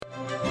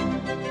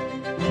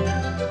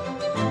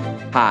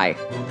Hi,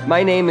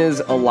 my name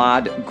is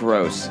Elad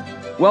Gross.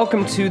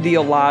 Welcome to the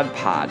Elad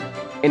Pod,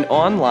 an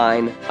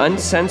online,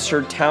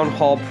 uncensored town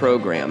hall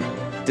program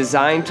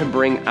designed to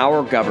bring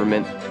our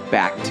government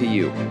back to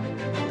you.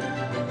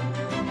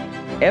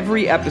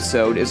 Every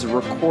episode is a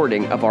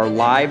recording of our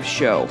live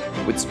show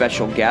with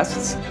special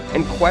guests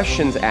and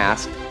questions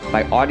asked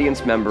by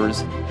audience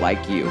members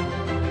like you.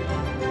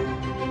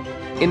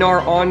 In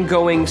our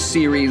ongoing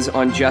series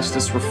on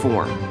justice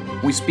reform,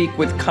 we speak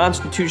with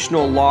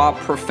constitutional law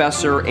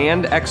professor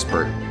and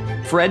expert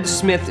Fred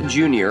Smith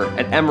Jr.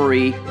 at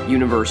Emory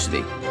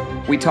University.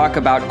 We talk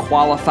about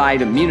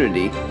qualified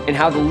immunity and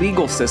how the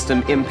legal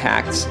system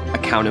impacts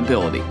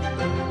accountability.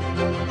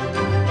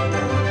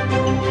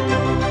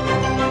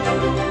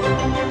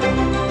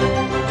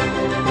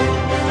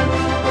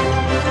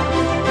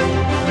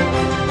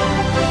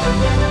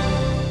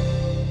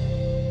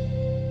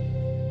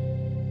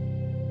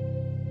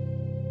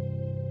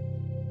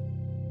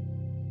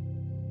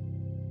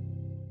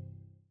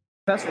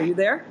 Professor, are you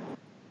there?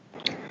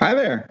 Hi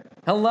there.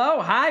 Hello.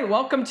 Hi.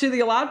 Welcome to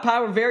the Elad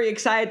Pod. We're very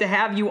excited to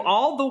have you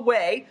all the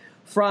way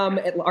from,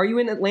 are you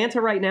in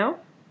Atlanta right now?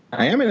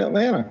 I am in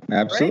Atlanta.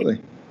 Absolutely.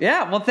 Great.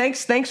 Yeah. Well,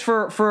 thanks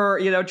for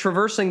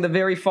traversing the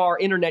very far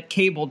internet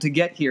cable to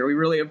get here. We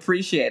really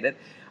appreciate it.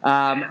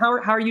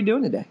 How are you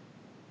doing today?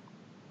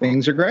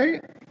 Things are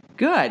great.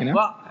 Good.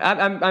 Well,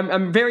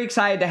 I'm very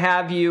excited to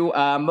have you,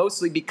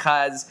 mostly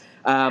because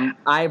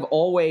I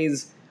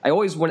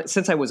always wanted,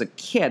 since I was a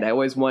kid, I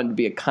always wanted to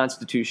be a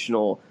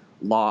constitutional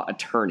law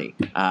attorney.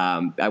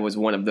 I was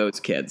one of those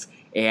kids.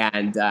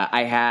 And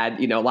I had,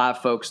 a lot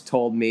of folks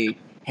told me,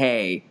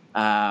 hey,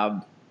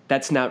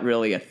 that's not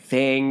really a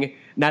thing.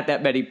 Not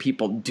that many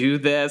people do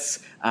this.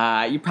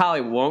 You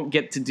probably won't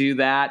get to do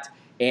that.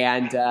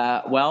 And,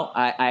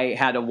 I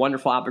had a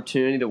wonderful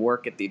opportunity to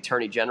work at the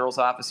Attorney General's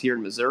office here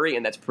in Missouri,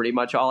 and that's pretty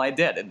much all I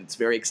did. And it's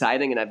very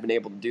exciting, and I've been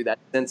able to do that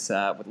since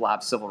with a lot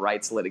of civil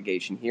rights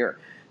litigation here.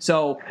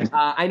 So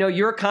I know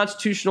you're a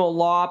constitutional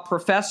law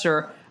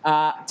professor.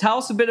 Tell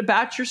us a bit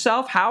about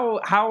yourself.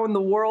 How in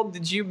the world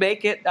did you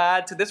make it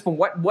to this one?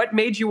 What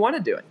made you want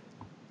to do it?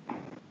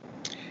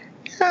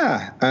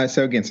 Yeah.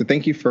 So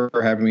thank you for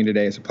having me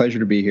today. It's a pleasure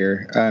to be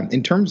here.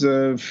 In terms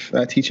of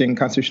teaching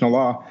constitutional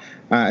law,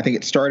 I think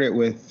it started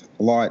with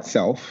law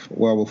itself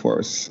well before it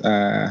was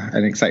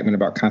an excitement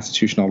about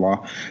constitutional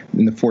law.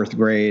 In the fourth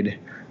grade,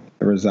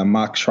 there was a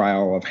mock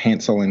trial of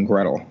Hansel and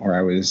Gretel, where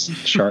I was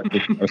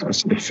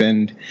supposed to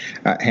defend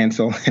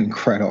Hansel and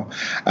Gretel,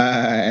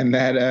 and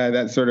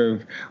that sort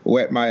of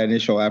whet my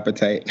initial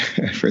appetite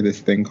for this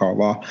thing called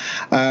law.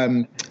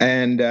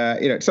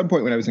 At some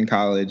point when I was in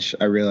college,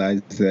 I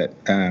realized that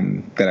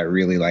I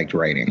really liked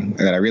writing,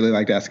 that I really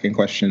liked asking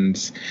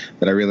questions,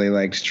 that I really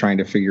liked trying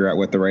to figure out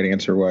what the right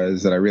answer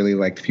was, that I really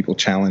liked people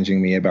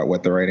challenging me about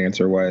what the right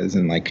answer was,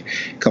 and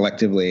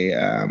collectively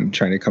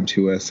trying to come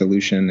to a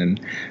solution and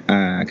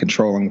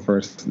controlling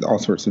for all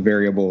sorts of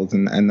variables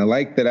and the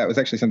like. That was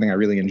actually something I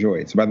really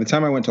enjoyed. So by the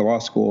time I went to law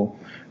school,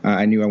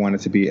 I knew I wanted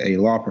to be a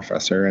law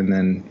professor, and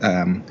then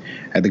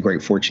had the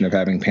great fortune of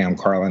having Pam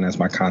Karlan as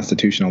my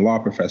constitutional law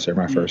professor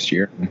my first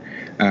year,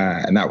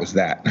 and that was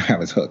that. I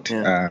was hooked.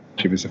 Yeah.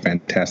 She was a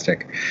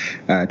fantastic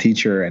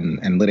teacher and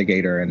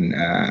litigator, and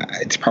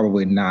it's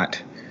probably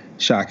not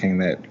shocking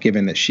that,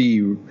 given that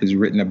she has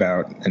written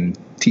about and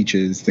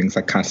teaches things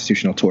like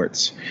constitutional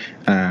torts,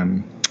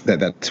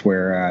 that's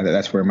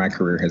where my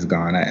career has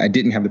gone. I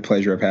didn't have the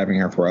pleasure of having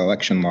her for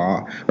election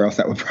law, or else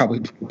that would probably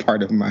be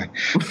part of my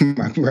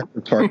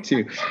repertoire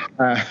too.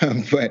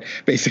 But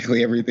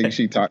basically, everything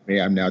she taught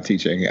me, I'm now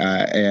teaching,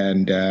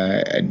 and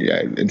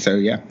so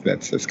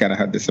that's kind of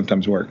how this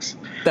sometimes works.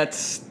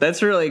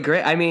 That's really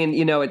great. I mean,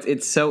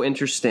 it's so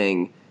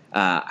interesting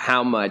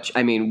how much.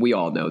 I mean, we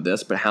all know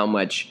this, but how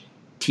much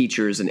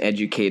teachers and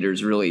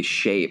educators really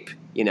shape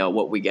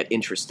what we get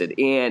interested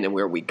in and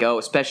where we go,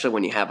 especially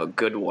when you have a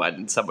good one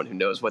and someone who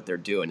knows what they're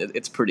doing.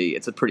 It's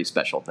a pretty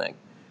special thing.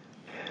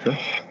 Sure.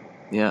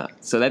 Yeah.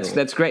 So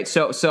that's great.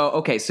 So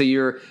okay. So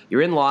you're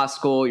in law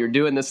school, you're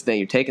doing this thing,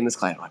 you're taking this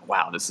class. Like,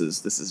 wow, this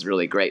is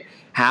really great.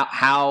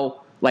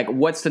 How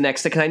what's the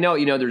next thing? Because I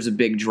know, there's a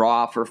big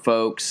draw for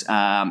folks.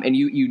 And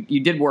you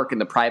did work in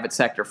the private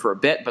sector for a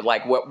bit, but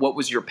what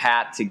was your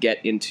path to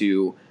get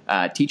into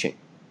teaching?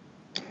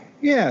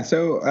 Yeah.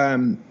 So,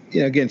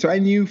 so I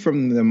knew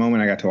from the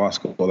moment I got to law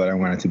school that I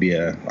wanted to be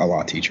a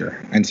law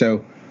teacher. And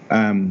so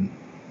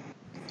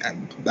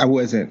I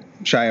wasn't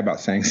shy about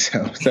saying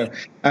so. So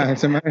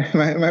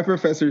my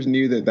professors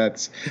knew that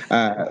that's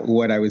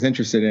what I was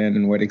interested in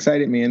and what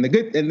excited me. And the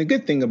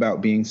good thing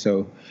about being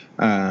so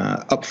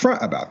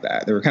upfront about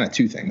that, there were kind of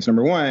two things.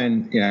 Number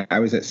one, I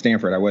was at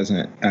Stanford. I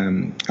wasn't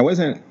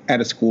at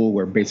a school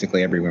where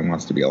basically everyone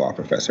wants to be a law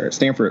professor. At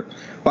Stanford,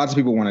 lots of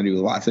people want to do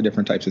lots of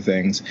different types of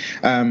things.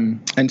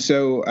 And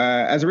so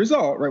as a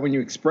result, right, when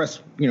you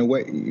express,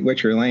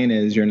 what your lane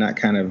is, you're not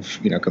kind of,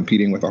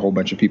 competing with a whole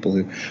bunch of people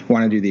who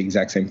want to do the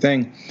exact same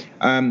thing.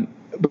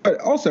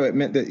 but also it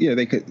meant that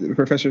the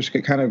professors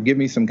could kind of give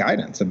me some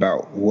guidance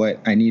about what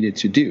I needed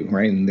to do,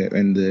 right? And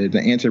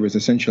the answer was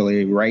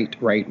essentially write.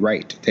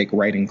 Take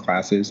writing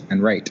classes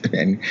and write,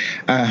 and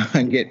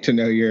get to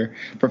know your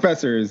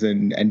professors,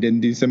 and then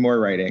do some more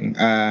writing,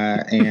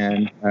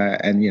 and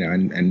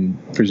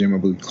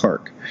presumably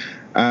clerk.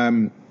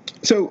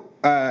 So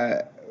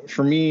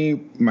for me,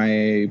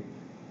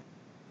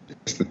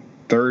 the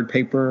third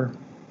paper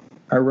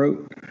I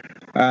wrote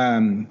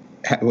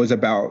was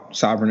about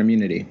sovereign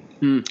immunity.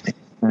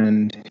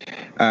 And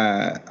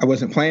I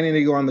wasn't planning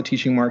to go on the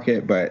teaching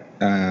market, but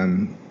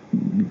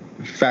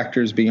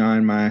factors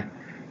beyond my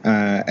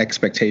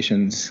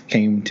expectations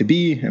came to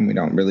be, and we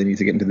don't really need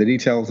to get into the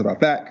details about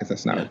that because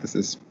that's not what this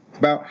is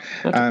about.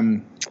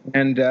 Okay.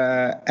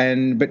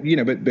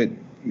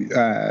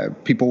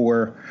 But people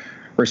were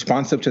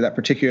responsive to that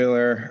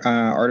particular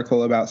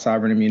article about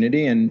sovereign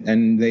immunity,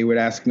 and they would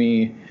ask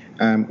me,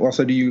 well,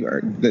 so are you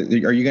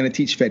going to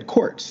teach Fed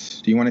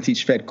courts? Do you want to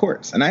teach Fed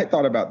courts? And I had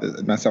thought about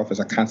myself as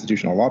a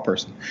constitutional law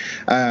person,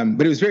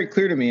 but it was very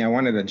clear to me I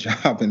wanted a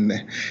job, and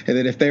that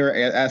if they were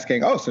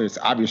asking, oh, so it's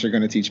obvious you're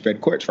going to teach Fed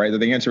courts, right? That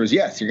the answer was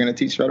yes, you're going to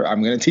teach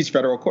I'm going to teach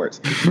federal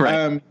courts.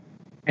 Right.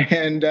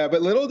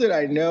 But little did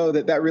I know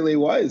that really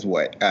was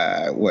what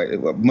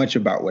much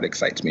about what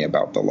excites me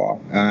about the law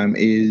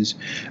is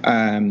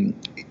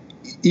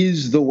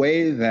the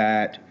way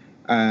that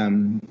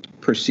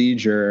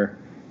procedure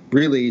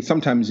really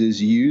sometimes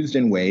is used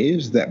in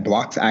ways that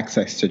blocks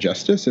access to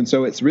justice. And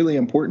so it's really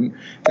important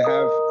to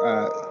have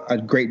a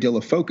great deal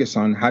of focus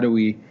on how do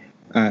we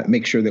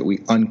make sure that we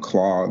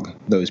unclog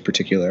those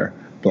particular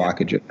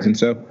blockages. And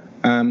so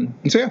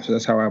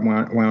that's how I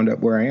wound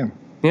up where I am.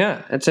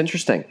 Yeah, that's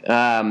interesting.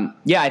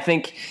 I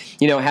think,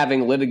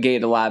 having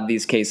litigated a lot of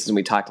these cases, and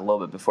we talked a little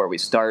bit before we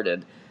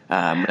started,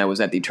 when I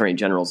was at the Attorney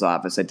General's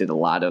office, I did a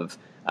lot of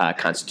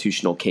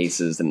constitutional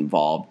cases that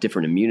involved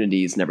different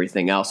immunities and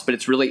everything else. But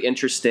it's really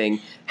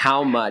interesting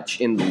how much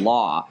in the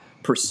law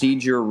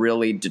procedure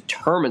really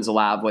determines a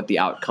lot of what the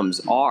outcomes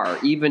are,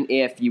 even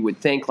if you would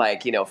think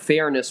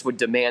fairness would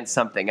demand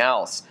something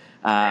else.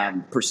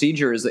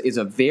 Procedure is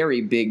a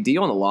very big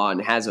deal in the law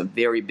and has a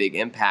very big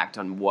impact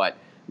on what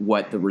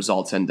the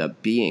results end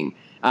up being.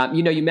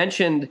 You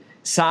mentioned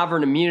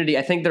sovereign immunity.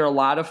 I think there are a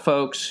lot of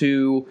folks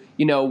who,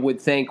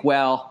 would think,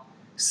 well,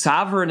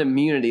 sovereign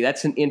immunity,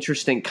 that's an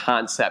interesting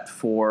concept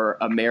for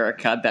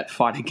America that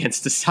fought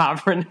against a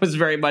sovereign. It was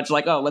very much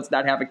like, oh, let's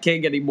not have a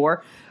king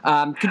anymore.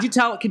 Could you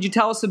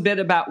tell us a bit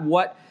about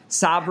what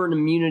sovereign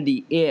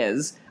immunity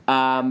is,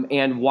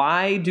 and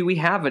why do we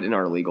have it in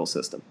our legal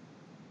system?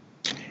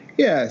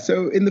 Yeah,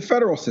 so in the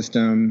federal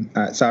system,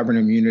 sovereign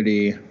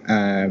immunity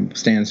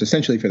stands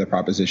essentially for the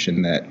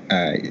proposition that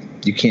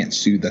you can't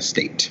sue the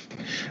state,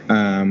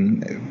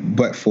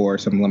 but for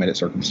some limited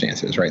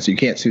circumstances, right? So you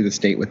can't sue the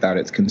state without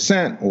its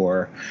consent,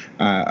 or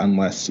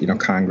unless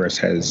Congress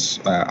has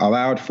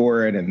allowed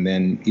for it, and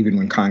then even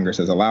when Congress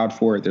has allowed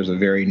for it, there's a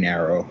very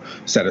narrow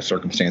set of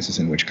circumstances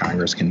in which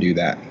Congress can do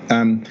that.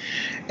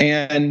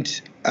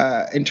 And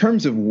in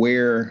terms of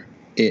where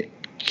it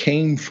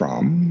came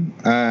from,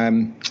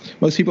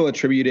 most people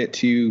attribute it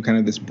to kind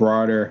of this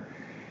broader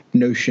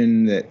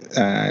notion that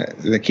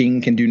the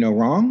king can do no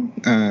wrong.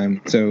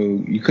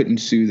 So you couldn't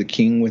sue the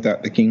king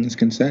without the king's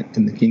consent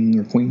in the king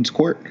or queen's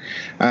court.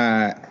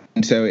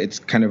 And so it's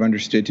kind of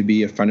understood to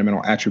be a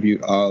fundamental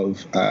attribute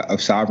of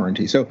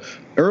sovereignty. So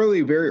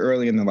very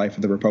early in the life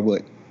of the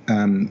Republic,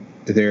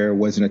 there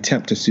was an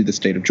attempt to sue the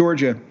state of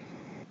Georgia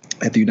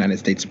at the United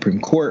States Supreme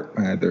Court.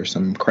 There's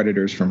some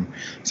creditors from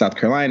South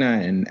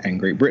Carolina and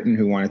Great Britain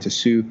who wanted to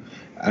sue.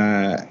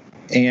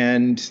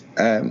 And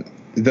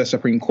the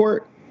Supreme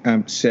Court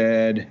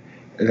said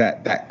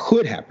that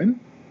could happen.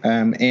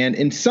 And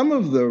in some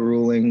of the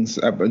rulings,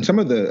 in some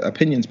of the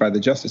opinions by the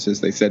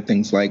justices, they said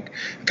things like,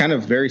 kind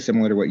of very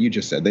similar to what you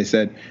just said. They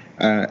said,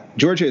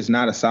 Georgia is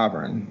not a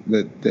sovereign,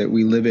 that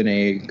we live in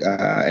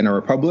a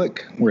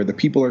republic where the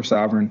people are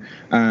sovereign.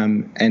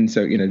 And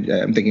so,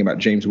 I'm thinking about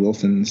James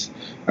Wilson's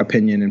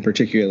opinion in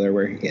particular,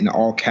 where in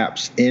all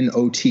caps,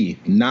 NOT,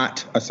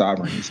 not a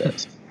sovereign, he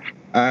says.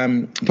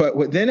 But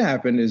what then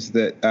happened is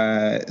that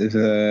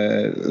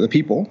the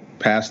people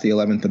passed the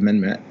 11th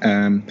Amendment,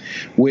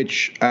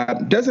 which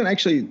doesn't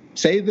actually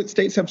say that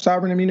states have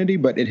sovereign immunity,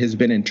 but it has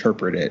been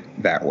interpreted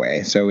that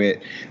way. So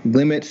it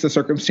limits the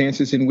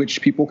circumstances in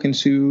which people can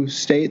sue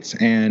states.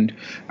 And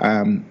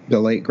the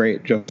late,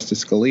 great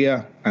Justice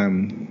Scalia,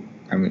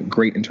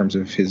 great in terms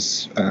of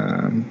his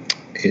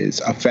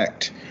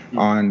effect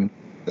on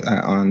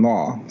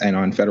law and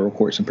on federal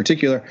courts in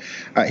particular.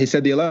 He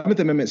said the 11th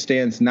Amendment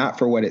stands not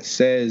for what it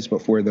says,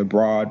 but for the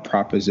broad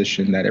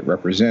proposition that it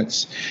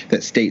represents,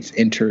 that states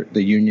enter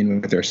the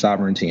Union with their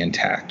sovereignty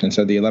intact. And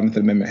so the 11th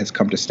Amendment has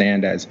come to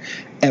stand as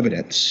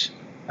evidence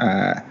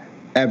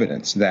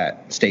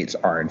that states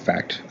are in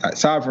fact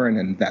sovereign,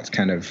 and that's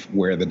kind of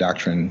where the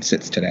doctrine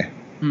sits today.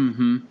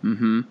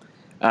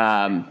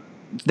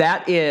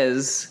 That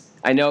is,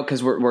 I know,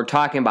 because we're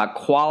talking about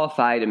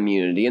qualified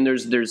immunity, and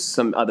there's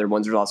some other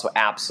ones. There's also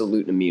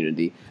absolute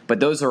immunity, but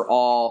those are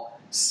all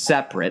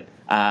separate.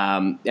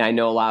 I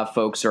know a lot of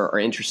folks are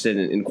interested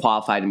in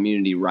qualified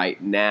immunity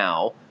right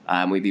now.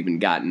 We've even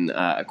gotten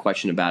a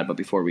question about it, but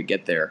before we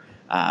get there,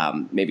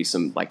 maybe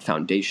some like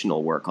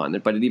foundational work on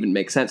it. But it even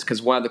makes sense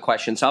because one of the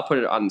questions, I'll put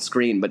it on the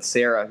screen, but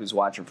Sarah, who's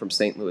watching from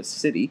St. Louis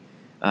City,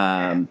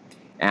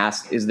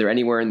 asked, is there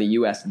anywhere in the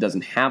U.S. that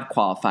doesn't have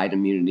qualified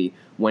immunity?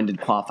 When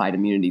did qualified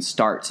immunity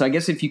start? So I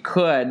guess if you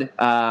could,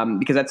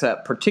 because that's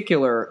a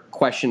particular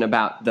question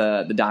about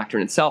the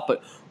doctrine itself,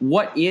 but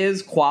what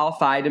is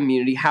qualified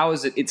immunity? How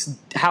is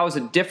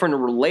it different or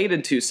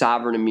related to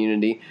sovereign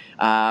immunity?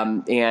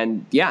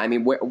 And yeah, I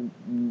mean,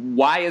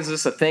 why is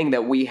this a thing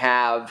that we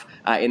have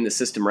in the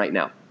system right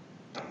now?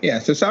 Yeah,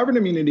 so sovereign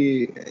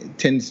immunity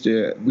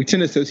we tend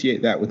to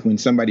associate that with when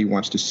somebody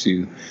wants to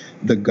sue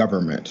the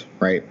government,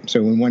 right?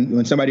 So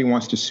when somebody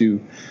wants to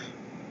sue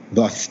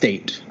the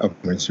state of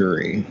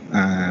Missouri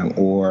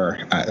or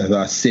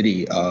the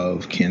city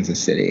of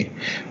Kansas City,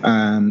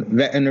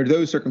 and under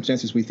those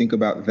circumstances, we think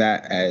about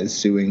that as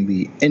suing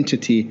the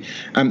entity.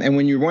 And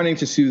when you're wanting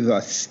to sue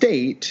the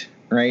state,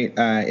 right,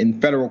 in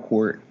federal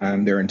court,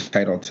 they're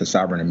entitled to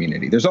sovereign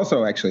immunity. There's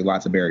also actually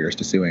lots of barriers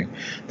to suing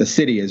the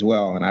city as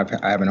well, and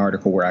I have an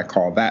article where I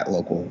call that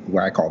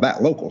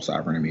local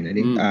sovereign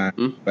immunity,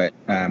 but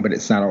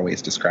it's not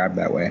always described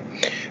that way.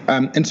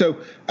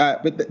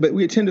 But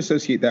we tend to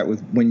associate that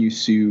with when you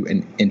sue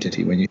an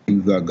entity, when you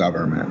sue the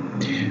government.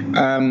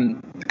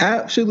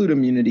 Absolute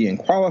immunity and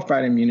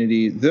qualified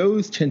immunity,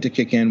 those tend to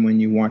kick in when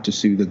you want to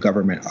sue the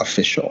government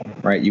official,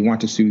 right? You want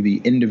to sue the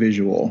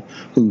individual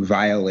who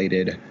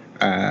violated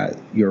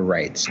your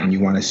rights, and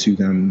you want to sue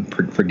them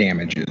for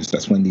damages.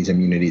 That's when these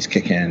immunities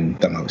kick in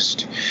the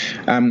most.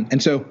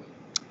 And so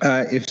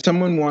if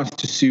someone wants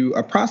to sue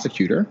a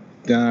prosecutor,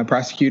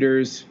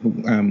 prosecutors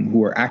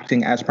who are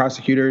acting as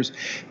prosecutors,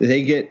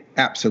 they get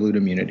absolute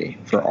immunity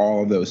for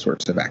all of those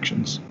sorts of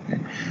actions.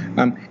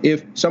 Okay?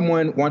 If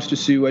someone wants to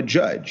sue a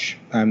judge,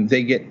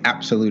 they get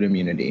absolute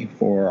immunity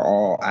for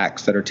all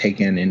acts that are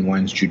taken in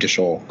one's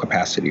judicial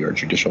capacity or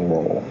judicial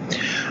role.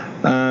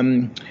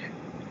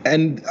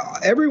 And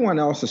everyone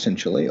else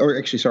essentially,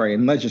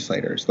 and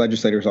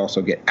legislators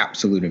also get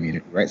absolute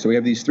immunity, right? So we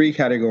have these three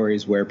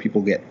categories where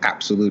people get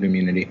absolute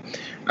immunity.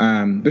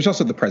 There's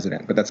also the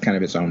president, but that's kind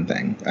of its own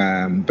thing.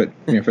 But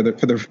for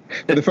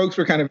the folks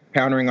we're kind of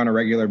encountering on a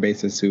regular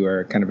basis who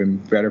are kind of in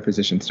better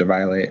positions to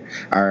violate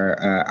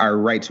our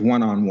rights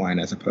one-on-one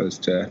as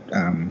opposed to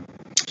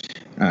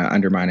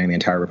undermining the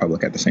entire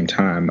republic at the same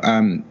time.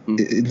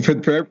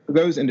 For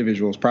those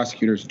individuals,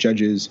 prosecutors,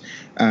 judges,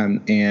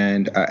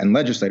 and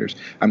legislators,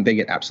 they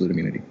get absolute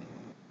immunity.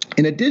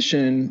 In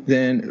addition,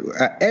 then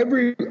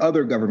every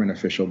other government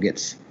official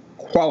gets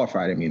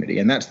qualified immunity,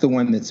 and that's the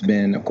one that's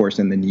been, of course,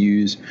 in the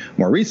news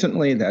more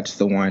recently. That's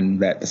the one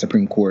that the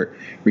Supreme Court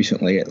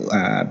recently,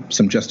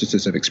 some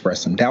justices have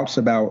expressed some doubts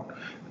about.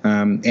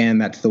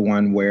 And that's the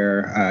one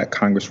where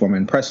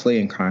Congresswoman Presley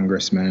and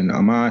Congressman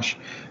Amash,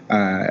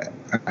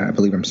 I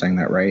believe I'm saying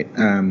that right,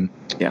 from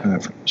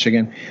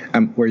Michigan,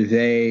 where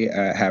they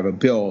have a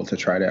bill to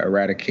try to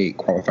eradicate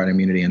qualified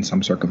immunity in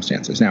some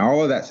circumstances. Now,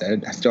 all of that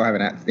said, I still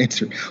haven't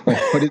answered,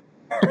 what is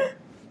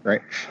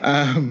right?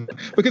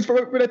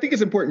 But I think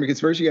it's important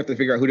because first you have to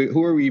figure out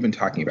who are we even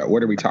talking about?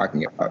 What are we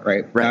talking about,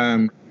 right?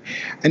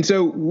 And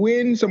so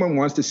when someone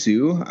wants to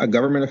sue a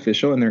government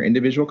official in their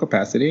individual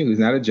capacity, who's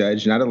not a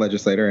judge, not a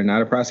legislator, and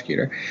not a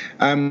prosecutor,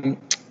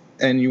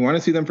 and you want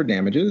to sue them for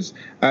damages,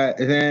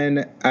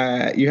 then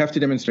you have to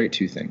demonstrate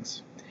two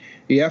things.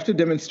 You have to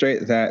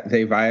demonstrate that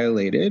they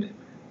violated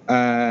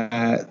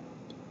a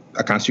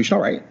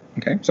constitutional right.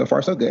 Okay, so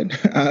far so good.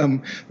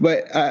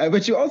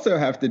 But you also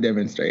have to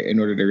demonstrate, in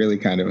order to really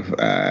kind of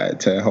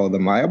to hold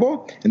them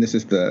liable, and this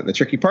is the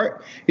tricky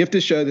part, you have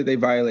to show that they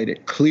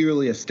violated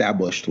clearly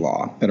established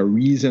law, that a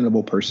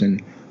reasonable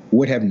person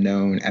would have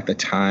known at the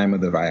time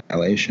of the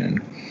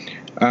violation.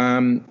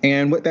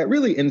 And what that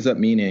really ends up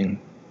meaning,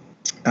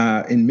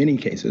 in many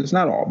cases,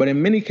 not all, but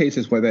in many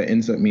cases what that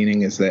ends up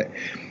meaning is that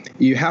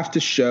you have to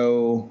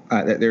show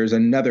that there's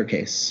another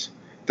case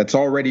that's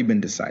already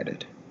been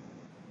decided,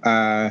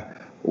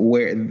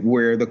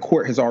 where the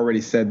court has already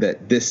said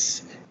that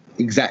this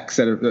exact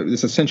set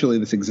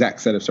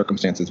of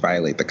circumstances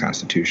violate the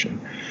Constitution.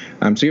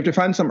 So you have to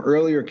find some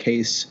earlier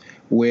case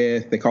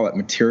with, they call it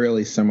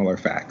materially similar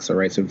facts. All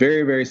right, so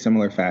very, very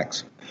similar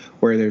facts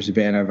where there's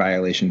been a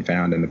violation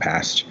found in the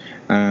past.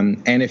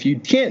 And if you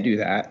can't do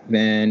that,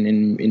 then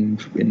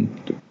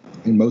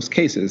in most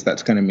cases,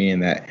 that's going to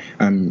mean that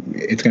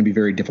it's going to be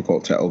very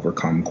difficult to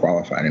overcome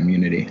qualified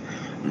immunity.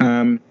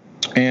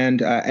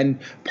 And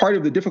part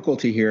of the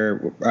difficulty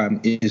here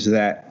is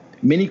that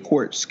many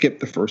courts skip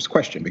the first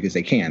question because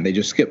they can. They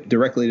just skip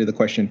directly to the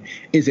question,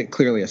 is it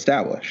clearly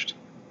established,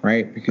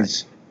 right?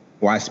 Because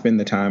why spend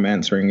the time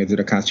answering, is it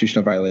a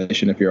constitutional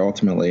violation if the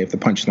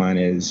punchline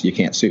is you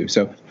can't sue?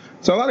 So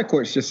a lot of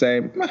courts just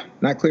say,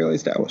 not clearly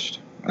established.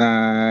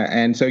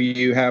 And so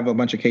you have a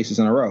bunch of cases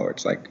in a row.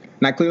 It's like,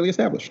 not clearly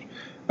established.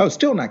 Oh,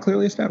 still not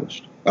clearly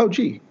established. Oh,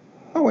 gee.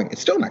 Oh, wait,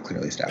 it's still not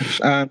clearly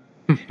established.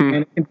 And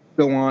it can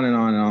go on and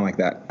on and on like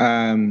that.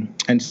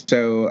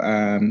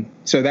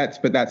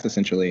 That's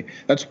essentially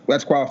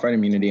that's qualified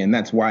immunity, and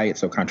that's why it's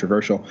so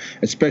controversial,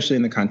 especially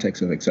in the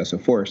context of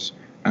excessive force.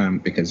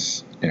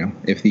 Because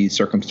if these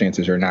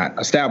circumstances are not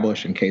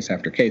established in case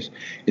after case,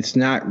 it's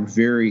not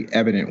very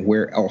evident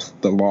where else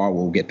the law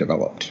will get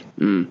developed.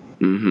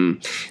 Mm-hmm.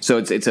 So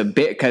it's a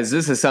bit, because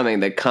this is something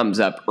that comes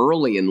up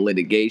early in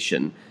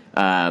litigation,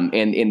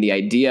 and the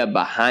idea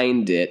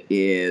behind it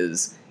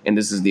is, and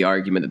this is the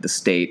argument that the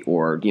state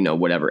or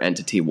whatever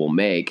entity will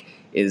make,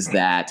 is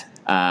that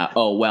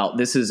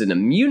this is an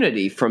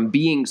immunity from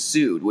being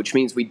sued, which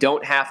means we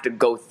don't have to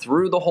go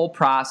through the whole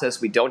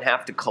process. We don't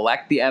have to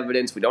collect the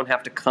evidence. We don't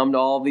have to come to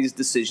all of these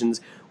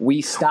decisions.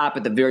 We stop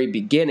at the very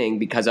beginning,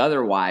 because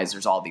otherwise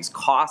there's all these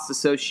costs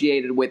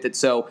associated with it.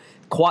 So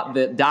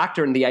the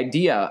doctrine, the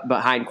idea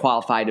behind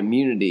qualified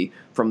immunity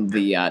from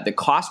the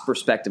cost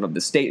perspective of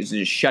the state is to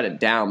just shut it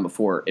down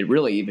before it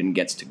really even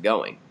gets to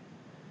going.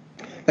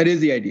 That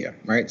is the idea,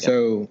 right? Yep.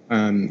 So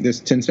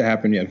this tends to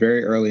happen,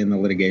 very early in the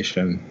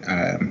litigation.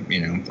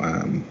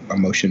 A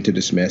motion to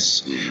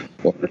dismiss,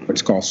 or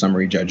what's called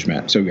summary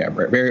judgment. So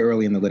very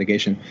early in the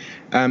litigation,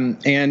 and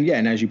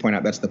as you point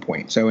out, that's the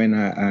point. So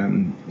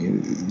in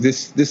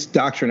this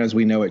doctrine, as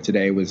we know it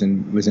today, was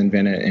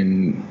invented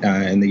in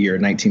the year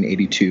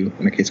 1982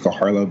 in a case called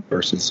Harlow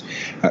versus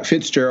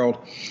Fitzgerald,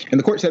 and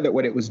the court said that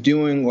what it was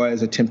doing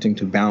was attempting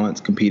to balance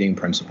competing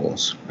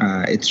principles.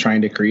 It's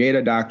trying to create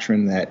a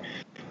doctrine that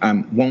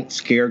won't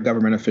scare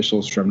government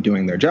officials from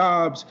doing their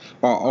jobs,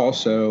 while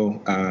also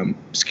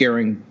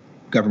scaring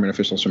government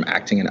officials from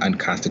acting in an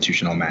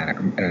unconstitutional manner,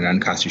 in an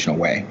unconstitutional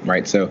way,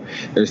 right? So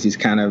there's these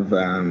kind of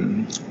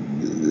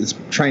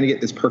trying to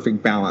get this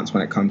perfect balance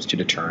when it comes to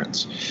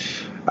deterrence.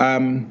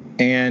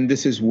 And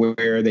this is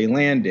where they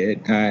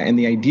landed. And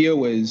the idea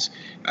was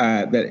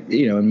that,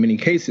 in many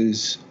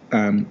cases,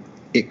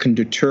 it can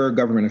deter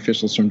government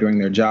officials from doing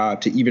their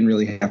job to even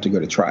really have to go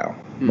to trial,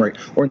 right?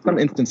 Or in some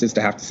instances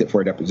to have to sit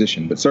for a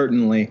deposition, but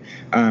certainly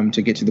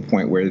to get to the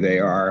point where they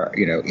are,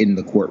 in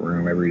the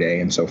courtroom every day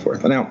and so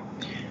forth. Now,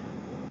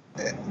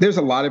 there's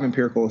a lot of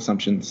empirical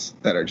assumptions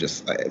that are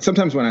just,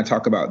 sometimes when I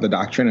talk about the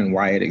doctrine and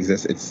why it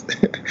exists, it's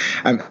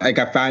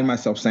I find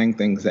myself saying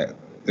things that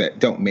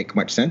don't make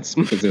much sense,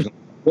 because there's a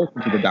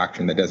portion to the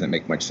doctrine that doesn't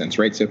make much sense,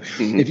 right? So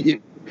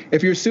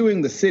if you're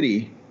suing the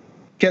city,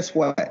 guess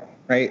what,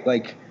 right?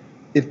 Like,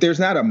 if there's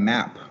not a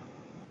map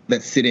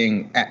that's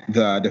sitting at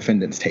the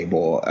defendant's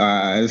table,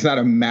 it's not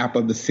a map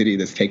of the city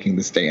that's taking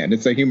the stand.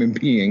 It's a human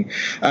being,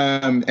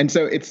 and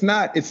so it's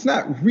not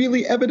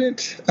really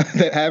evident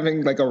that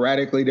having like a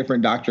radically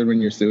different doctrine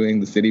when you're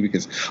suing the city,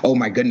 because oh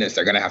my goodness,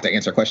 they're going to have to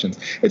answer questions.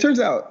 It turns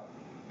out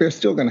they're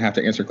still going to have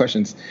to answer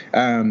questions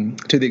to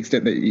the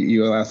extent that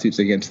you allow suits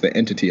against the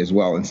entity as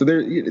well. And so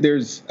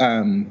there's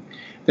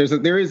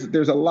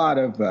a lot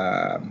of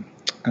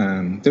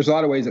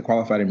ways that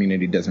qualified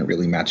immunity doesn't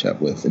really match up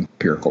with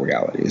empirical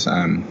realities.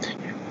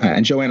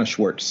 And Joanna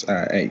Schwartz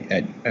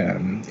at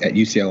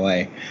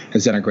UCLA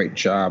has done a great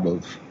job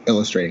of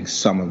illustrating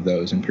some of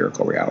those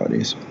empirical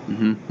realities.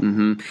 Mm-hmm,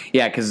 mm-hmm.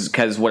 Yeah,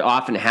 because what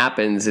often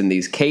happens in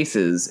these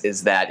cases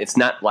is that it's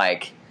not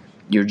like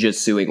you're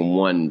just suing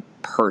one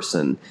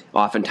person.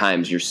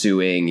 Oftentimes you're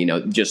suing,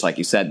 just like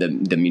you said,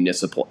 the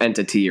municipal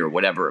entity or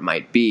whatever it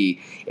might be,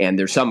 and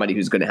there's somebody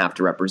who's going to have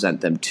to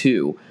represent them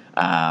too.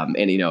 And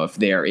if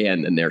they're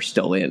in, then they're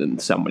still in,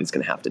 and somebody's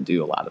going to have to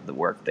do a lot of the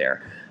work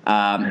there.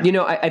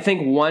 I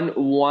think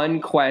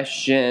one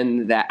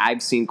question that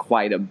I've seen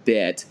quite a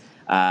bit,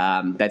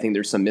 that I think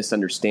there's some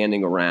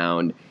misunderstanding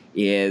around,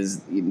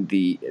 is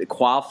the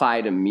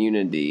qualified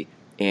immunity.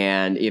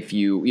 And if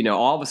you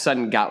all of a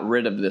sudden got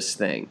rid of this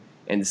thing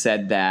and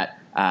said that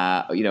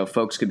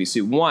folks could be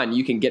sued. One,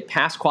 you can get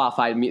past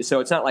qualified immunity, so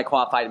it's not like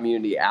qualified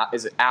immunity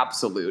is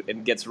absolute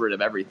and gets rid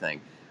of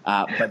everything.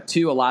 But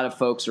two, a lot of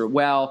folks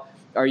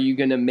are you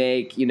going to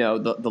make,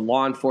 the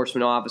law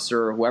enforcement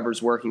officer or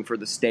whoever's working for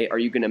the state, are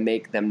you going to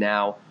make them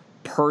now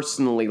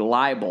personally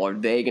liable? Are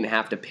they going to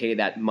have to pay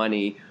that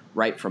money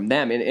right from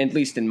them? And at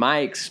least in my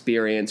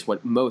experience,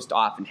 what most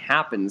often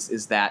happens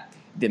is that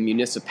the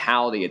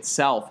municipality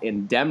itself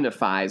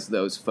indemnifies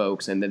those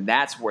folks, and then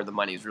that's where the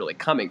money is really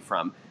coming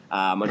from.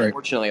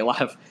 Unfortunately, a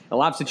lot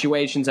of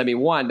situations. I mean,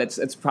 one,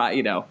 that's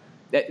probably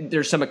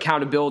there's some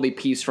accountability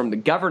piece from the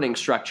governing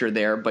structure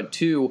there, but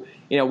two,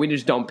 we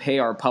just don't pay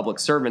our public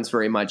servants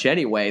very much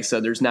anyway, so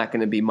there's not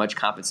going to be much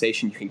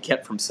compensation you can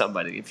get from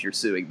somebody if you're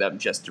suing them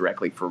just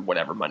directly for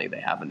whatever money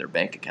they have in their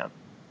bank account.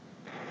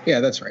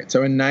 Yeah, that's right.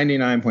 So in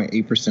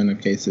 99.8%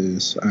 of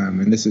cases,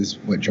 and this is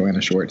what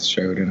Joanna Schwartz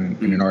showed in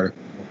an article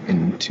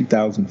in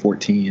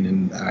 2014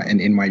 in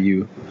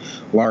NYU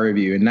Law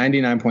Review, in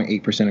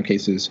 99.8% of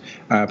cases,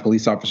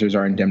 police officers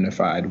are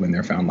indemnified when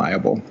they're found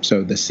liable.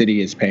 So the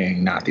city is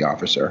paying, not the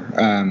officer.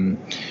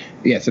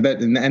 So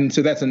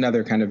that's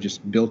another kind of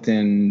just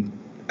built-in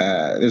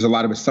there's a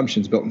lot of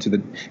assumptions built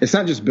into it's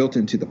not just built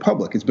into the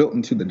public, it's built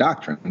into the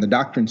doctrine. And the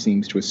doctrine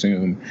seems to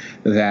assume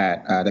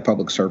that the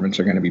public servants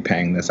are going to be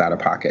paying this out of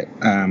pocket.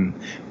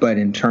 But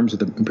in terms of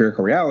the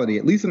empirical reality,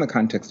 at least in the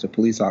context of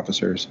police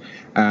officers,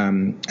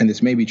 and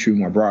this may be true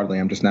more broadly,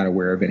 I'm just not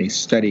aware of any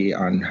study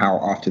on how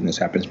often this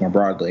happens more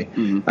broadly.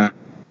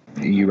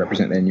 You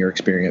represent in your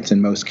experience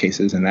in most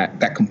cases, and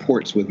that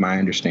comports with my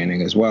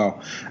understanding as well.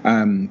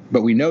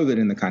 But we know that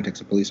in the context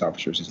of police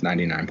officers, it's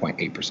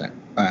 99.8%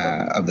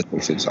 of the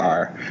cases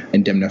are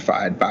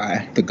indemnified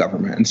by the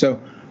government. And so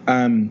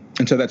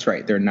that's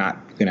right. They're not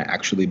going to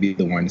actually be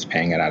the ones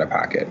paying it out of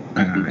pocket.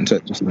 And so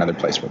it's just another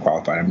place where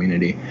qualified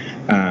immunity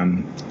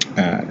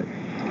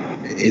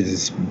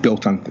is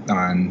built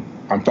on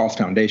false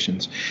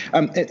foundations.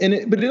 But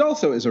it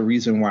also is a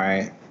reason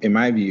why, in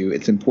my view,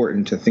 it's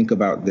important to think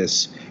about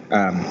this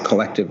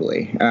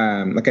collectively.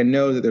 Like, I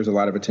know that there's a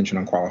lot of attention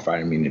on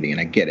qualified immunity,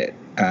 and I get it.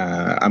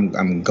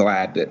 I'm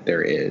glad that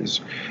there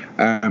is.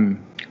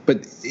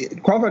 But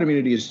qualified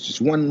immunity is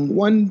just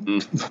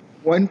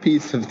one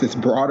piece of this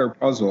broader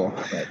puzzle.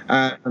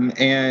 Right.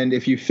 And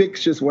if you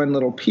fix just one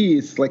little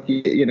piece, like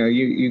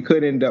you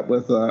could end up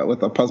with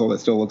a puzzle that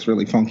still looks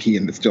really funky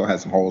and that still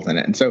has some holes in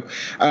it. And so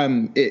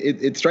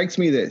it strikes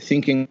me that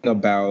thinking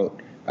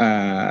about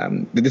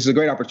that this is a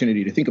great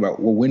opportunity to think about,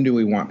 well, when do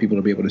we want people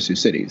to be able to sue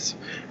cities,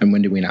 and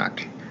when do we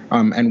not?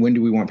 And when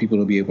do we want people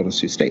to be able to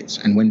sue states,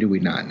 and when do we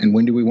not? And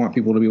when do we want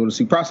people to be able to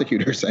sue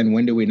prosecutors, and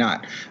when do we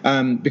not?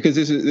 Because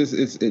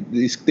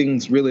these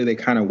things really, they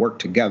kind of work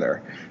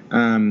together.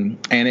 And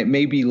it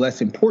may be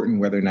less important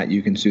whether or not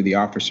you can sue the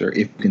officer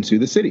if you can sue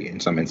the city in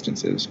some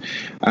instances.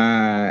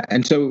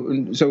 And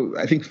so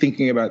I think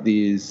thinking about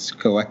these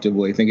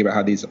collectively, thinking about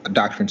how these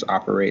doctrines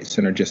operate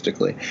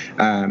synergistically,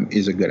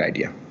 is a good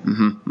idea.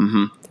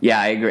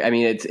 Yeah, I agree. I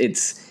mean,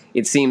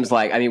 it seems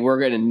like, we're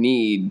going to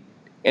need.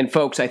 And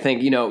folks, I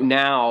think,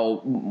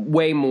 now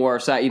way more.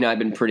 So, I've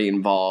been pretty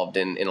involved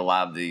in a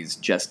lot of these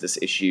justice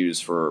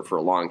issues for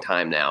a long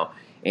time now.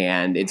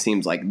 And it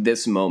seems like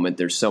this moment,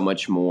 there's so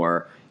much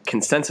more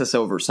consensus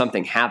over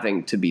something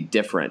having to be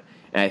different.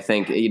 And I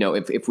think,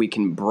 if we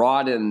can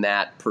broaden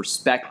that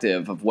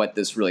perspective of what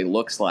this really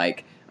looks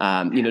like,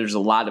 there's a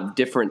lot of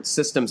different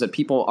systems that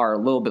people are a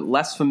little bit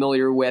less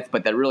familiar with,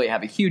 but that really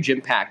have a huge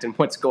impact on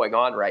what's going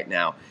on right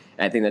now.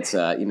 And I think that's,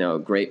 a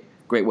great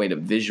way to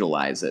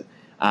visualize it.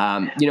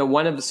 One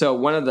of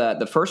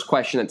the first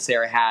question that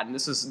Sarah had, and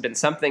this has been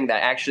something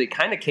that actually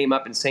kind of came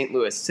up in St.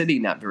 Louis City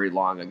not very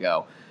long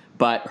ago,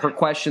 but her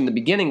question in the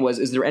beginning was,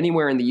 is there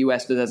anywhere in the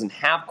U.S. that doesn't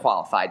have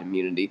qualified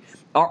immunity?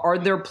 Are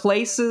there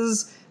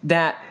places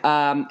that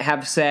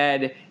have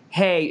said,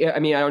 hey, I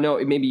don't know,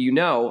 maybe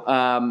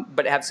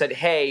but have said,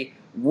 hey,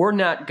 we're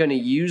not going to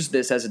use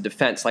this as a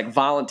defense, like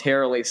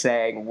voluntarily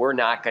saying we're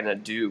not going to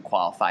do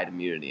qualified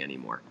immunity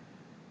anymore?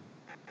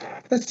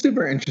 That's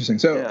super interesting.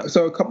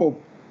 So a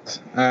couple.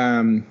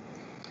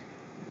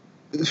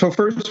 So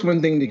first,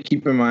 one thing to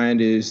keep in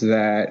mind is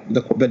that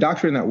the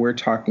doctrine that we're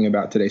talking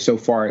about today, so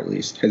far at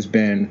least, has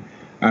been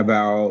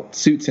about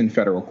suits in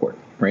federal court,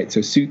 right?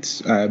 So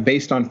suits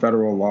based on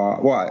federal law.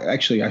 Well,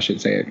 actually, I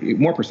should say it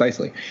more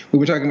precisely. We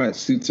were talking about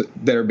suits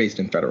that are based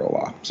in federal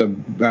law, so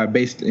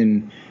based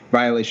in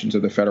violations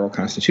of the federal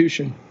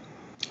Constitution.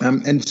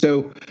 And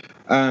so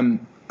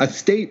a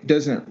state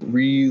doesn't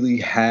really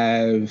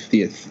have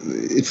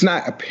it's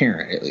not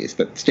apparent, at least,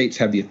 that states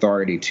have the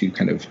authority to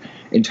kind of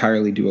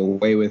entirely do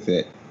away with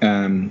it,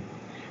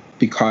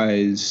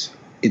 because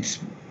it's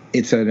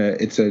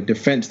a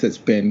defense that's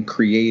been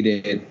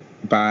created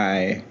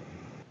by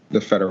the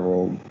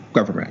federal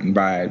government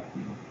and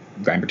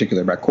in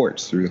particular by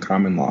courts through the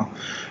common law.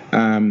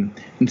 And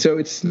so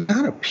it's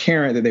not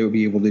apparent that they would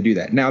be able to do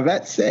that. Now,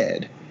 that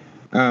said,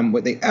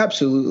 what they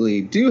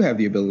absolutely do have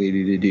the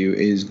ability to do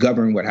is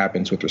govern what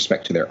happens with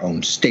respect to their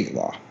own state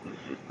law.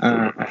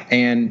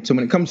 And so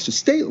when it comes to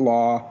state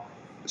law,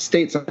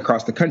 states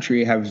across the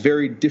country have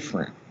very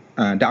different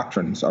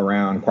doctrines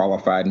around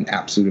qualified and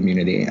absolute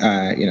immunity.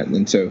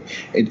 And so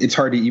it's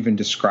hard to even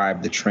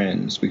describe the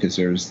trends because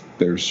there's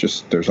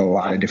a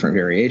lot of different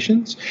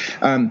variations.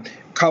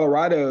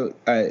 Colorado,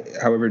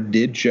 however,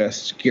 did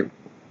just get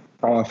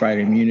qualified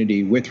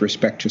immunity with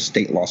respect to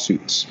state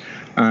lawsuits.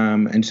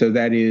 And so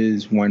that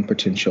is one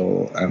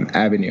potential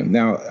avenue.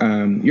 Now,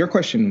 your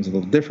question is a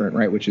little different,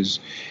 right? Which is,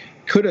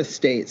 could a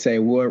state say,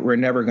 well, we're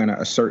never going to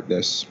assert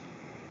this?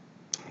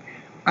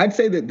 I'd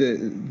say that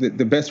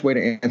the best way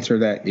to answer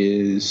that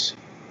is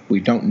we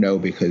don't know,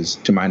 because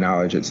to my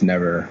knowledge, it's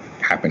never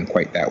happened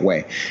quite that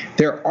way.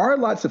 There are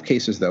lots of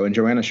cases, though, and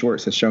Joanna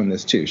Schwartz has shown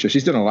this too. So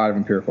she's done a lot of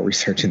empirical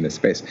research in this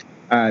space.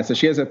 So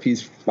she has a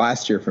piece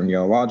last year from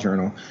Yale Law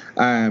Journal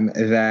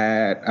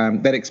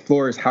that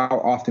explores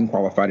how often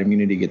qualified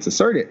immunity gets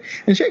asserted,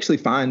 and she actually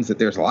finds that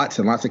there's lots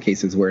and lots of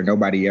cases where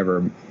nobody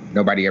ever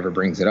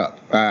brings it up,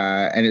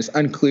 and it's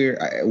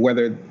unclear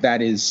whether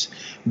that is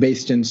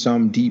based in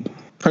some deep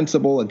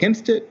principle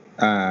against it,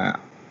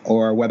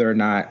 or whether or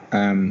not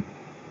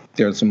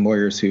there are some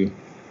lawyers who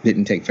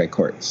didn't take fed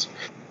courts.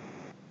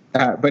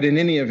 But in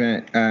any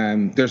event,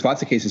 there's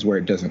lots of cases where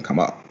it doesn't come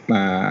up.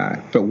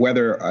 But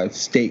whether a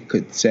state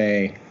could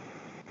say,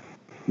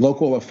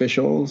 local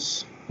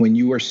officials, when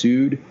you are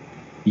sued,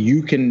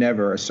 you can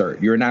never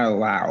assert. You're not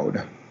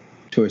allowed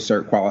to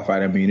assert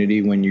qualified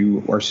immunity when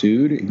you are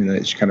sued, even though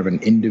it's kind of an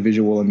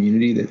individual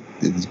immunity that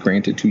is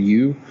granted to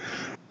you.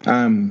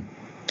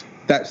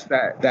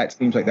 That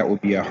seems like that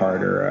would be a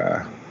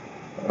harder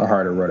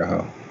road to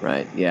hoe.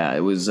 Right. Yeah. It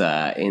was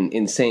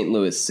in St.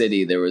 Louis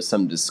City. There was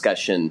some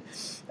discussion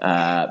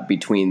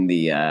between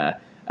the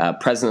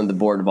president of the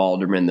board of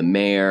aldermen, the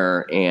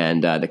mayor,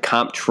 and the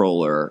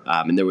comptroller,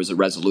 and there was a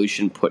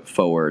resolution put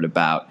forward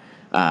about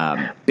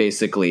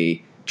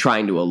basically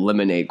trying to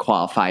eliminate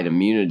qualified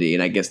immunity.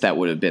 And I guess that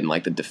would have been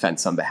like the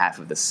defense on behalf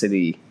of the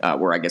city,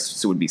 where I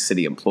guess it would be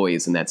city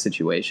employees in that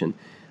situation.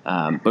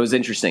 But it was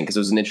interesting because it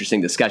was an interesting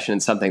discussion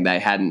and something that I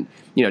hadn't,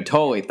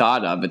 totally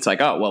thought of. It's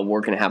like, oh, well, we're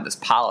going to have this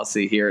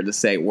policy here to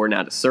say we're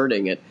not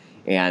asserting it.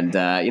 And,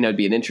 it'd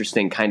be an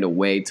interesting kind of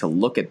way to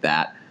look at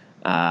that.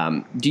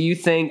 Do you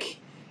think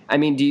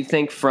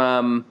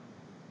from,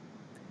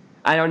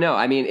 I don't know.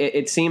 I mean,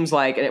 it seems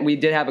like, and we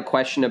did have a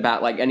question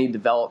about like any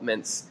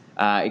developments.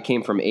 It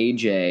came from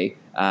AJ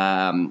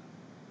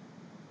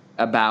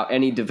about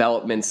any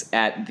developments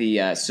at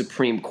the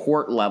Supreme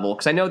Court level.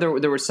 Because I know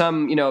there were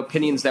some,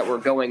 opinions that were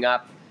going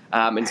up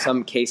in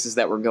some cases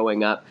that were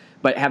going up.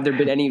 But have there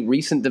been any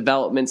recent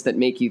developments that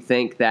make you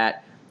think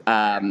that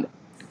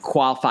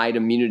qualified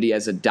immunity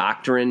as a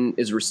doctrine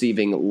is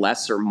receiving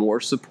less or more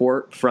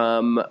support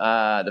from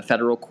the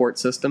federal court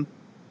system?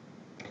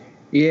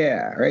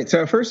 Yeah, right.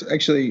 So first,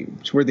 actually,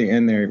 toward the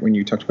end there, when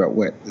you talked about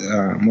what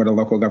a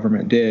local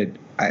government did,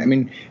 I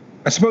mean,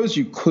 I suppose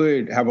you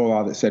could have a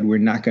law that said we're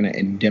not going to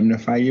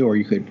indemnify you, or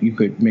you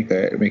could make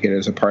it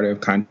as a part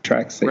of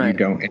contracts that you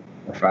don't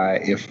indemnify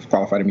if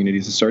qualified immunity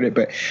is asserted.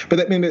 But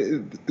I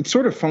mean, it's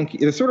sort of funky.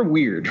 It's sort of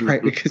weird,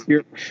 right?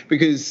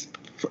 Because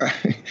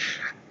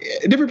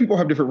different people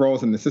have different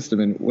roles in the system,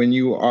 and when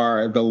you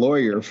are the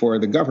lawyer for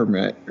the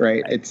government,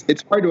 right,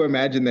 it's hard to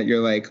imagine that you're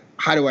like,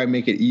 how do I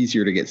make it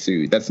easier to get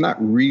sued? That's not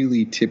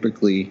really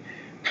typically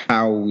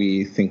how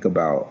we think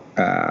about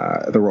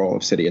the role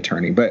of city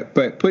attorney. But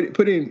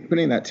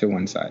putting that to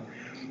one side,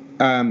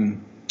 So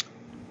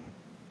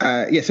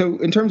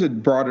in terms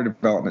of broader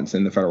developments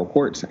in the federal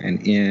courts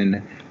and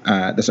in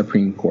the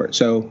Supreme Court,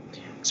 so I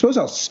suppose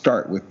I'll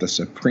start with the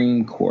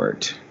Supreme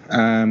Court.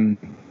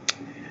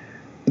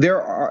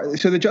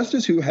 The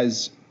justice who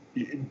has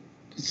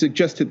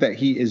suggested that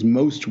he is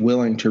most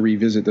willing to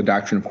revisit the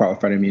doctrine of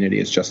qualified immunity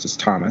is Justice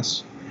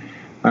Thomas.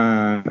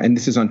 And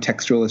this is on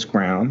textualist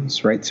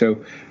grounds, right?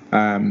 So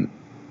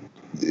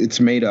it's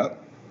made up.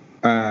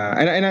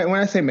 And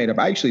when I say made up,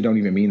 I actually don't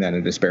even mean that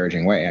in a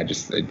disparaging way. It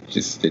just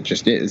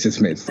is.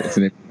 It's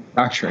an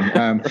doctrine.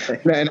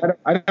 And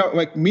I don't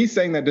like me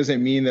saying that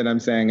doesn't mean that I'm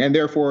saying, and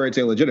therefore it's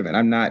illegitimate.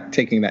 I'm not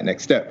taking that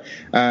next step.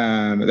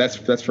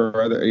 That's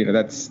for other,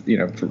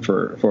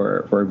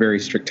 for very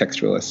strict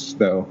textualists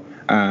though.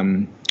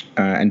 And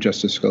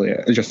Justice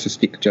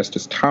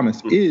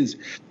Thomas is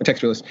a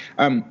textualist.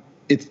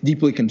 It's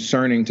deeply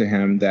concerning to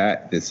him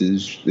that this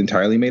is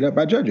entirely made up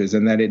by judges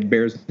and that it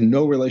bears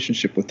no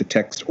relationship with the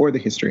text or the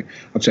history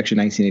of Section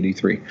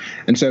 1983.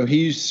 And so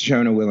he's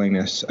shown a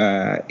willingness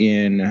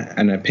in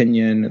a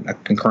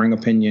concurring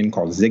opinion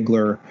called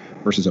Ziegler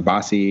versus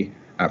Abbasi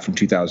from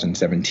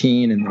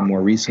 2017. And then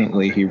more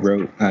recently, he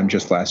wrote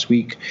just last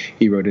week,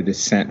 he wrote a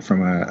dissent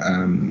from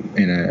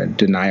in a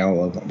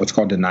denial of what's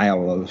called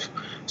denial of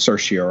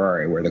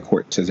certiorari, where the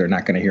court says they're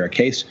not going to hear a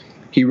case.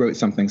 He wrote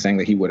something saying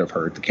that he would have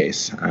heard the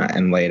case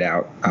and laid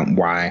out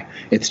why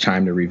it's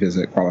time to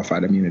revisit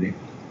qualified immunity.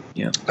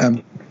 Yeah.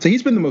 So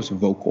he's been the most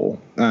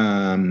vocal.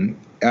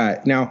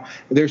 Now,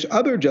 there's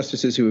other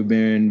justices who have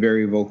been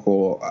very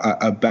vocal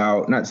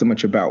about, not so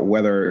much about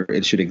whether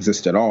it should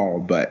exist at all,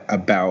 but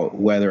about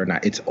whether or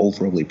not it's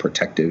overly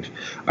protective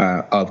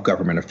of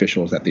government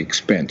officials at the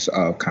expense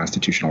of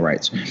constitutional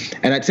rights.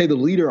 And I'd say the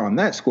leader on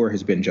that score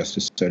has been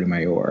Justice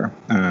Sotomayor,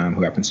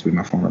 who happens to be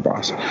my former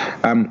boss.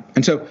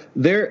 And so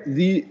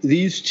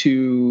these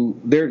two,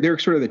 they're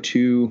sort of the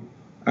two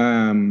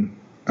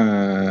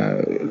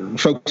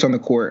folks on the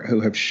court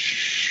who have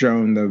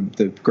shown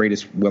the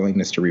greatest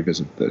willingness to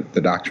revisit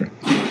the doctrine.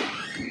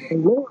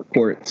 In lower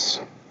courts,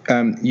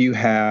 you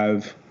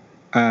have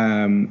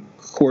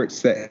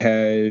courts that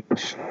have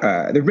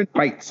there have been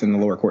fights in the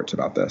lower courts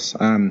about this.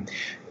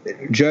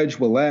 Judge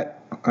Willett,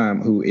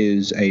 who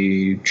is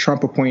a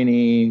Trump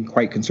appointee,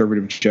 quite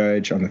conservative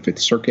judge on the Fifth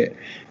Circuit,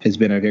 has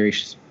been a very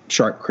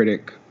sharp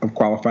critic of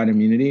qualified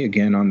immunity,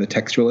 again, on the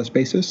textualist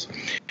basis.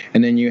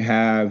 And then you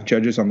have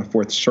judges on the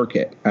Fourth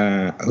Circuit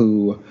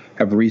who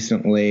have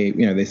recently,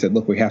 they said,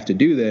 look, we have to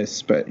do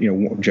this. But,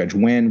 Judge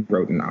Wynn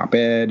wrote an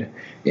op-ed,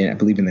 I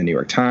believe in the New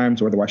York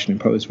Times or the Washington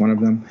Post, one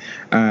of them.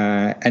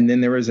 And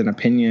then there was an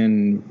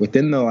opinion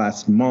within the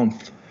last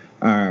month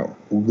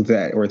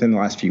that, or within the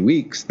last few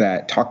weeks,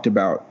 that talked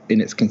about,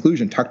 in its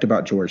conclusion, talked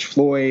about George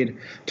Floyd,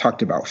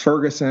 talked about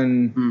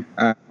Ferguson,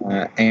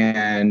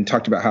 and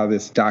talked about how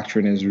this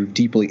doctrine is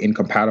deeply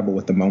incompatible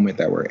with the moment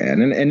that we're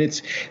in.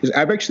 And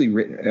I've actually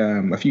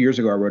written, a few years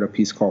ago, I wrote a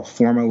piece called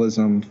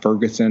Formalism,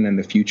 Ferguson, and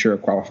the Future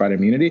of Qualified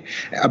Immunity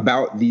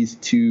about these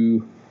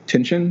two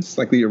tensions.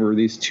 Like there were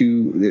these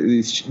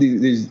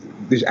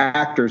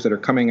actors that are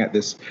coming at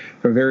this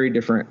from very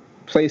different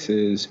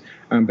places,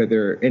 but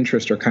their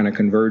interests are kind of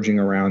converging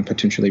around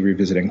potentially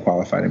revisiting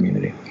qualified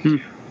immunity.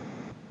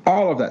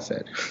 All of that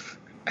said,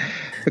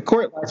 the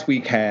court last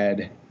week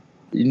had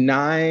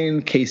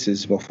 9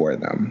 cases before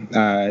them.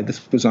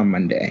 This was on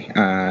Monday.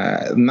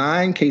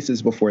 9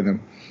 cases before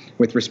them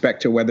with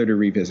respect to whether to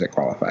revisit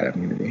qualified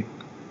immunity.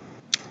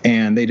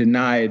 And they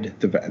denied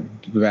the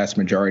vast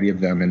majority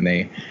of them, and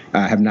they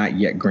have not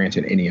yet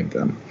granted any of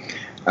them.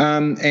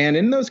 And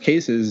in those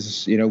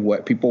cases,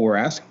 what people were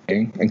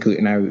asking,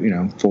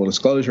 including, full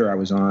disclosure, I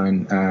was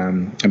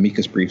on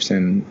amicus briefs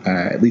in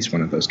at least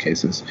one of those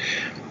cases.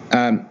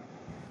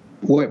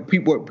 What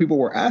people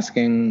were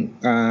asking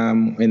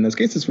in those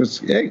cases was,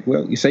 hey,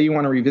 well, you say you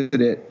want to revisit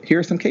it. Here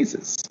are some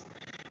cases,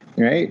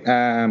 right?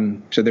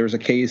 So there was a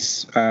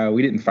case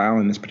we didn't file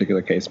in this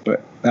particular case,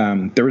 but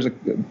there was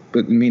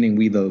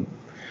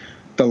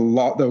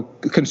the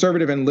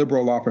conservative and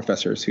liberal law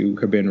professors who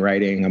have been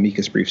writing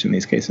amicus briefs in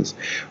these cases.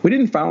 We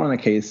didn't file on a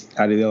case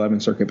out of the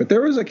 11th Circuit, but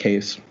there was a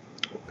case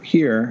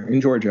here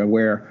in Georgia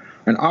where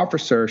an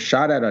officer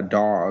shot at a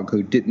dog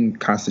who didn't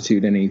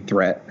constitute any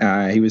threat.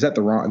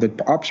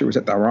 The officer was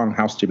at the wrong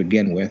house to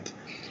begin with.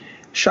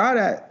 Shot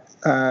at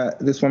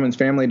this woman's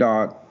family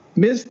dog,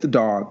 missed the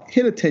dog,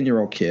 hit a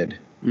 10-year-old kid.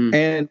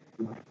 And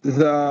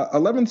the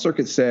 11th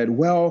Circuit said,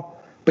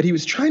 well, but he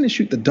was trying to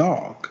shoot the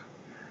dog.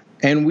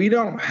 And we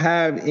don't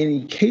have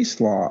any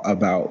case law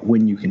about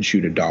when you can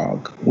shoot a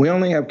dog. We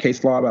only have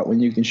case law about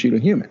when you can shoot a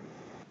human.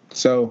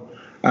 So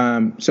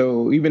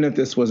even if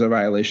this was a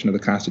violation of the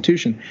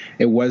Constitution,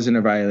 it wasn't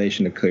a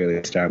violation of clearly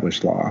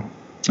established law.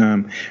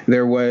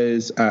 There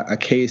was a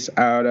case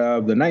out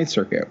of the 9th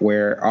Circuit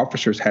where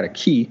officers had a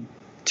key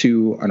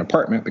to an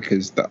apartment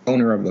because the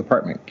owner of the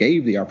apartment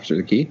gave the officer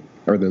the key,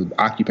 or the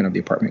occupant of the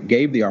apartment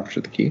gave the officer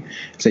the key,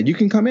 said, you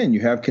can come in, you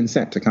have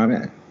consent to come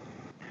in.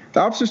 The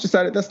officers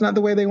decided that's not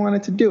the way they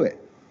wanted to do it.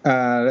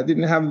 That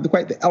didn't have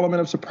quite the element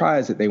of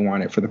surprise that they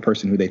wanted for the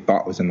person who they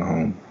thought was in the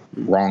home,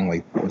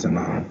 wrongly was in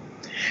the home.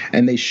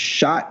 And they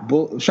shot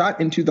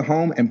into the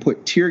home and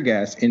put tear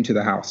gas into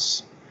the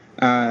house.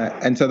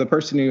 And so the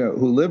person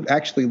who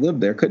actually lived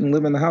there couldn't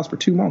live in the house for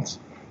 2 months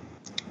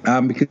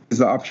because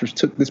the officers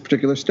took this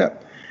particular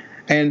step.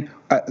 And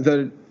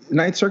the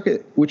 9th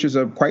Circuit, which is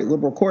a quite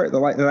liberal court, the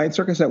 9th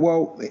Circuit said,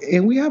 well,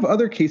 and we have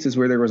other cases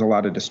where there was a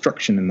lot of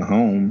destruction in the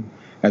home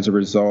as a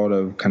result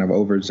of kind of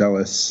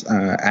overzealous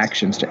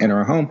actions to enter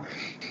a home.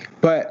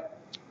 But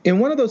in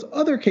one of those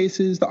other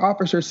cases, the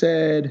officer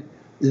said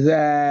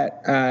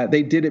that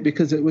they did it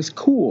because it was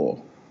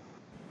cool.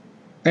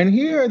 And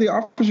here, the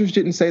officers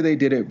didn't say they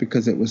did it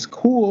because it was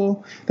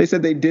cool. They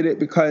said they did it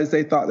because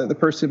they thought that the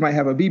person might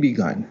have a BB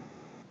gun.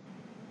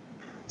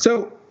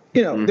 So,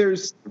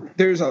 there's a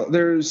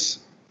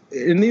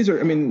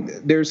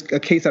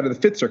case out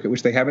of the 5th Circuit,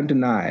 which they haven't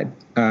denied.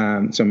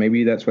 So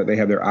maybe that's what they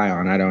have their eye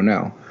on. I don't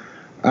know.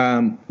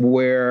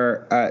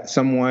 Where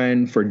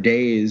someone for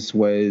days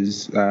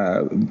was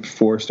a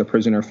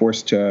prisoner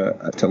forced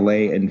to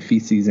lay in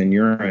feces and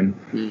urine.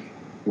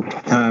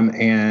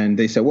 And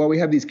they said, well, we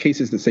have these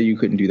cases that say you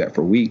couldn't do that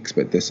for weeks,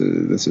 but this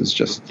is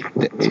just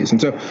days.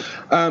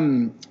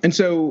 And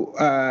so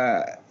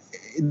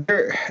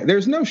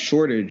there's no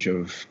shortage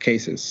of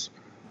cases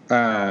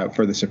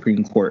for the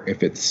Supreme Court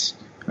if it's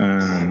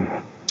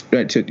to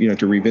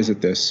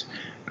revisit this.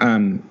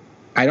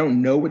 I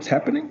don't know what's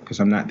happening because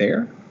I'm not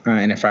there.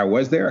 And if I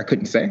was there, I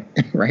couldn't say,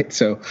 right?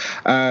 So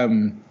I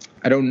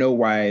don't know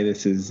why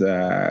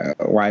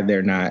why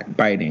they're not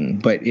biting,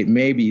 but it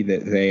may be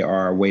that they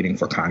are waiting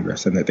for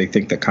Congress and that they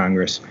think that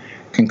Congress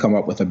can come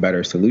up with a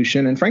better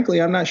solution. And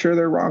frankly, I'm not sure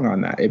they're wrong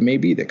on that. It may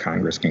be that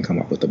Congress can come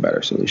up with a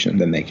better solution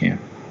than they can.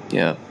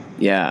 Yeah.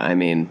 I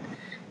mean,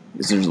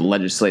 there's a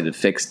legislative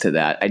fix to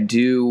that. I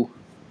do,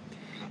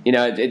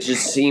 it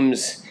just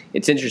seems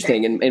it's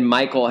interesting. And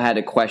Michael had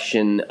a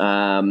question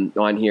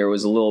on here. It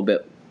was a little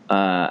bit.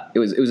 It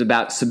was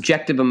about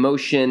subjective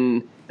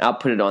emotion. I'll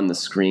put it on the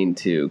screen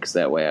too, because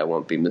that way I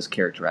won't be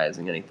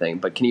mischaracterizing anything.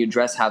 But can you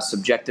address how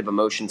subjective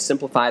emotion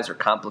simplifies or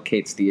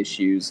complicates the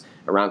issues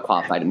around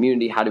qualified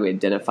immunity? How do we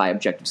identify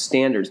objective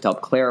standards to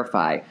help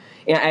clarify?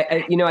 And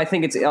I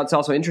think it's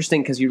also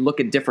interesting because you look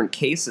at different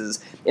cases,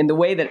 and the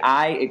way that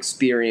I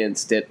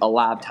experienced it a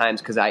lot of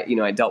times, because I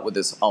dealt with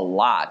this a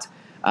lot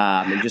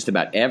in just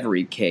about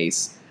every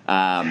case.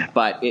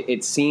 But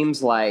it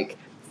seems like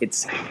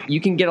you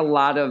can get a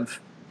lot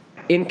of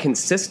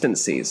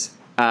inconsistencies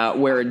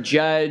where a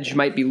judge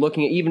might be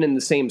looking at, even in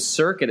the same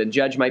circuit, a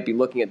judge might be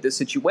looking at this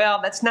situation.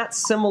 Well, that's not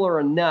similar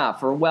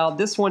enough, or well,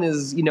 this one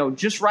is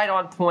just right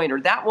on point,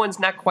 or that one's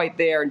not quite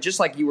there. And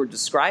just like you were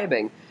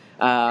describing,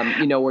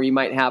 where you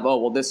might have,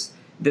 this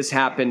this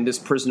happened. This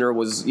prisoner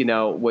was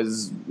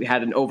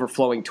had an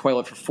overflowing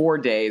toilet for 4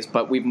 days,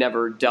 but we've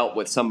never dealt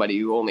with somebody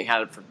who only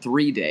had it for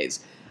 3 days.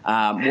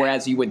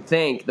 Whereas you would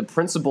think the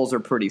principles are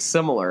pretty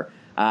similar.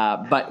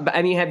 But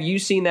I mean, have you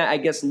seen that? I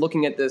guess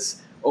looking at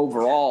this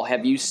overall,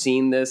 have you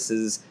seen this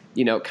as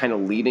kind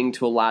of leading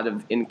to a lot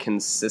of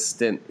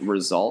inconsistent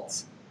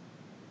results?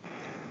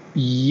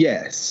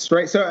 Yes,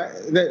 right. So,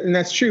 and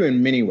that's true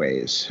in many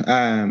ways.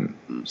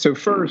 So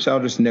first,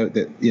 I'll just note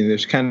that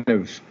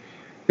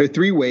there are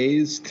three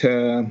ways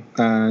to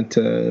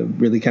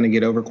really kind of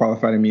get over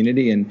qualified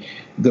immunity, and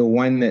the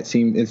one that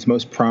seems is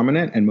most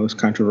prominent and most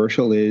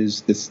controversial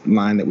is this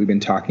line that we've been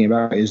talking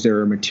about: is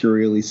there a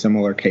materially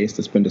similar case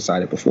that's been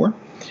decided before?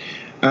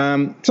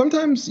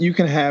 Sometimes you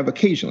can have,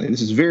 occasionally,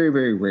 this is very,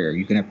 very rare,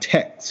 you can have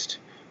text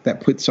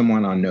that puts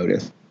someone on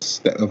notice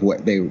of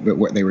what they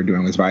were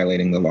doing was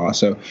violating the law.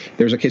 So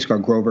there's a case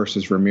called Groh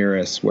versus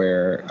Ramirez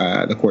where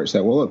the court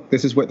said, well, look,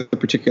 this is what the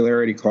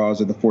particularity clause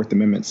of the Fourth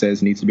Amendment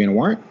says needs to be in a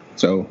warrant.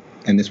 So,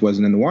 and this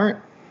wasn't in the warrant,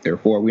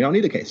 therefore we don't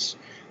need a case.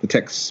 The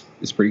text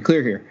is pretty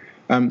clear here.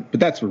 But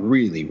that's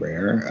really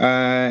rare.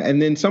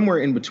 And then somewhere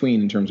in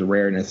between in terms of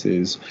rareness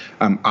is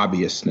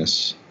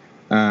obviousness.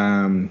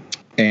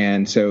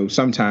 And so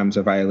sometimes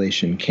a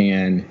violation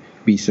can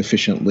be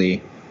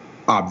sufficiently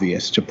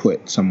obvious to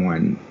put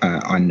someone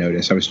on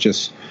notice. I was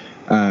just,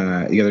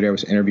 the other day I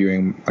was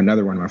interviewing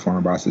another one of my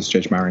former bosses,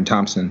 Judge Myron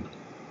Thompson,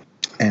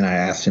 and I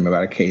asked him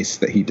about a case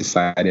that he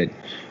decided,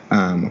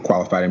 a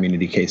qualified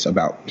immunity case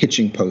about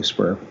hitching posts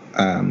where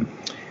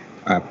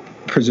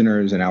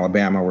prisoners in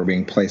Alabama were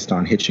being placed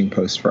on hitching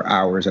posts for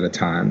hours at a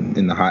time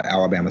in the hot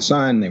Alabama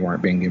sun. They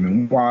weren't being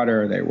given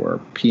water. They were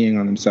peeing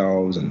on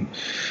themselves and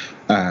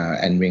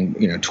being,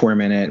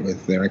 tormented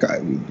with their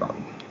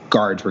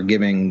guards were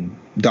giving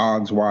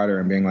dogs water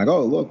and being like,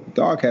 oh, look,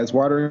 dog has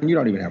water and you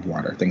don't even have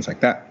water, things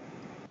like that.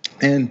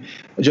 And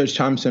Judge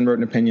Thompson wrote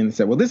an opinion that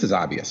said, well, this is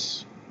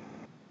obvious.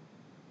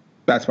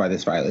 That's why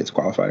this violates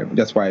qualified.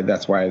 That's why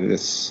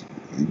these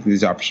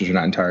officers are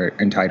not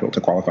entitled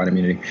to qualified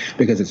immunity,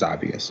 because it's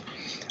obvious.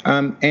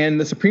 And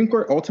the Supreme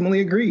Court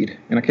ultimately agreed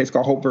in a case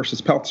called Hope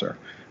versus Peltzer.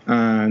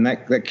 And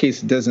that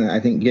case doesn't, I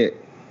think,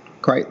 get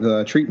quite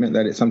the treatment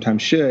that it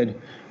sometimes should.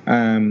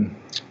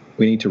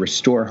 We need to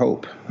restore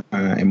hope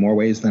in more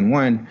ways than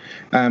one.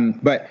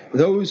 But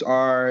those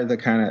are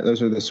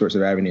the sorts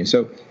of avenues.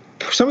 So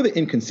some of the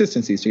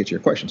inconsistencies, to get to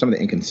your question, some of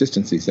the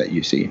inconsistencies that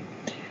you see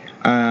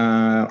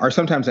are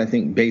sometimes, I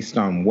think, based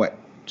on what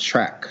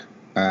track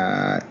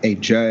a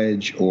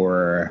judge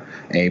or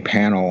a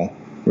panel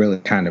really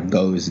kind of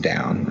goes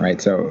down,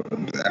 right? So,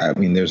 I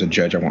mean, there's a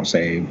judge, I won't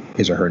say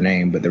his or her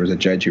name, but there was a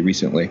judge who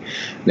recently,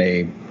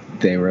 they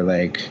were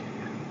like,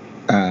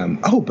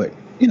 but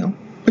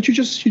you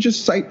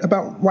just cite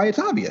about why it's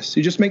obvious.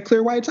 You just make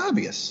clear why it's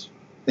obvious.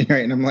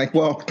 Right? And I'm like,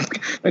 well,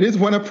 that is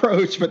one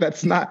approach, but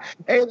that's not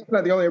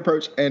the only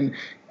approach. And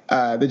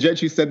the judge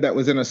who said that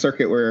was in a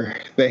circuit where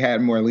they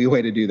had more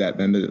leeway to do that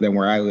than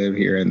where I live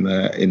here in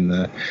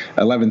the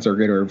 11th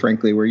Circuit, or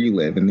frankly where you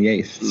live in the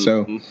 8th.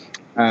 Mm-hmm.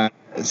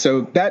 So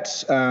so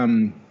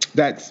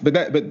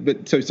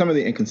some of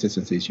the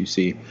inconsistencies you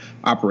see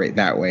operate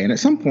that way. And at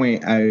some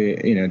point,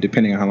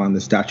 depending on how long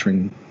this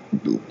doctrine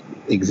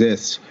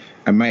exists,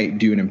 I might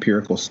do an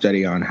empirical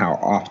study on how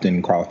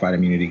often qualified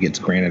immunity gets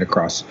granted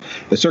across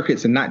the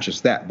circuits, and not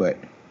just that, but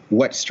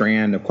what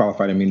strand of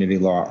qualified immunity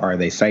law are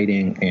they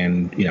citing,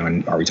 and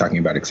are we talking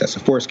about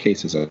excessive force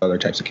cases or other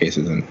types of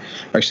cases? And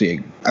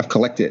actually, I've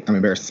collected, I'm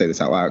embarrassed to say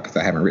this out loud because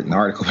I haven't written the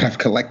article, but I've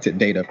collected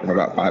data from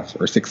about 5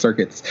 or 6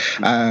 circuits,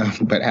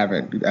 but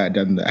haven't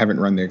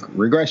run the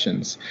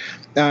regressions.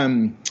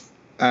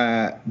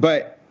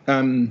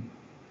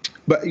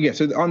 But yeah,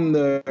 so on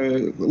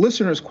the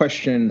listener's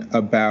question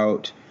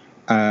about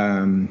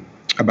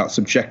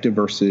subjective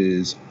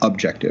versus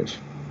objective.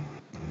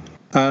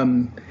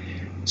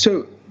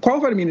 So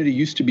qualified immunity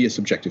used to be a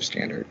subjective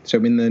standard. So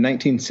in the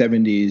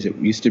 1970s, it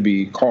used to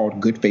be called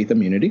good faith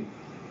immunity.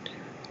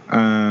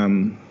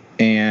 And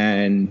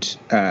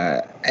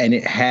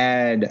it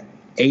had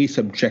a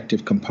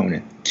subjective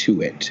component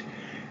to it.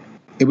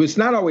 It was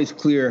not always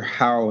clear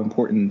how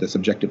important the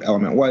subjective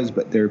element was,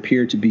 but there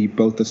appeared to be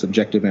both a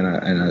subjective both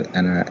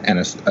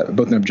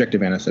an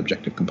objective and a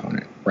subjective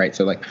component, right?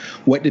 So, like,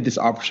 what did this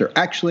officer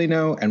actually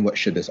know, and what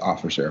should this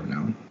officer have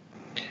known?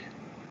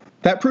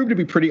 That proved to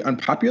be pretty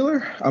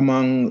unpopular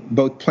among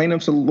both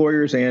plaintiffs'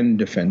 lawyers and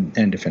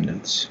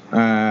defendants.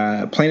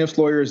 Plaintiffs'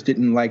 lawyers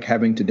didn't like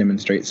having to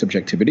demonstrate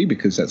subjectivity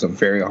because that's a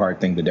very hard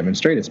thing to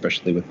demonstrate,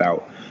 especially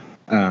without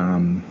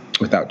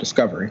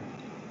discovery.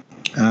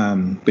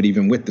 But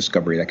even with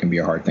discovery, that can be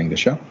a hard thing to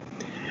show.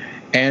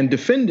 And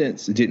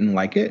defendants didn't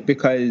like it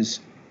because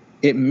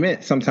it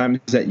meant sometimes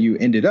that you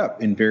ended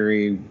up in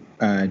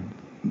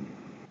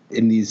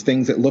in these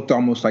things that looked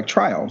almost like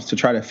trials to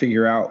try to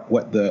figure out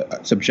what the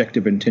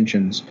subjective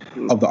intentions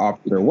of the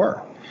officer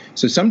were.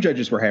 So some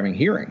judges were having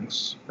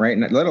hearings, right?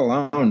 And let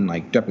alone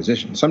like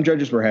depositions. Some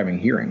judges were having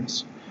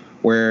hearings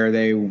where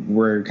they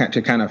were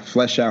to kind of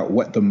flesh out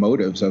what the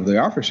motives of the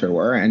officer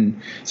were.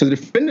 And so the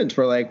defendants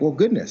were like, well,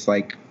 goodness,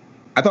 like,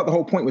 I thought the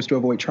whole point was to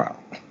avoid trial.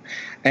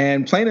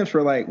 And plaintiffs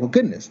were like, well,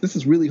 goodness, this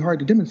is really hard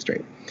to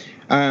demonstrate.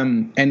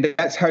 And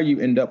that's how you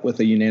end up with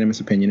a unanimous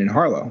opinion in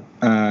Harlow,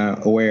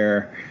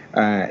 where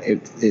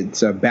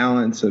it's a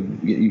balance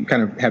of, you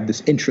kind of have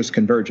this interest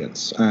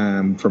convergence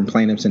from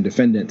plaintiffs and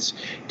defendants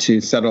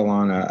to settle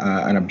on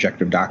an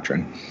objective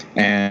doctrine.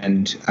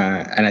 And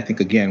I think,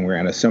 again, we're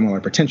at a similar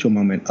potential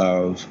moment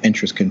of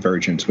interest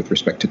convergence with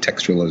respect to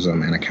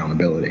textualism and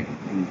accountability.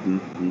 Mm-hmm,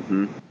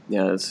 mm-hmm.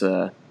 Yeah, it's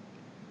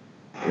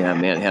yeah,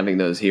 man, having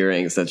those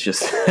hearings, that's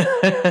just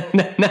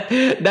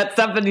that's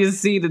something you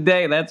see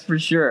today, that's for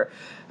sure.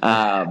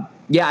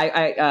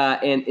 Yeah,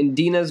 and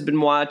Dina's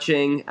been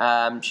watching.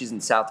 She's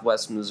in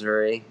Southwest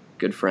Missouri,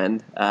 good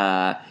friend.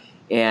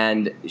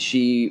 And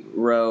she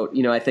wrote,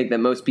 I think that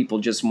most people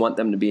just want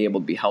them to be able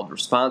to be held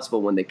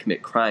responsible when they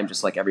commit crime,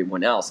 just like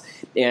everyone else.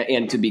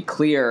 And to be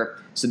clear,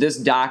 so this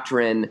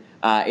doctrine,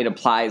 it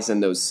applies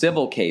in those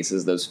civil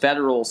cases, those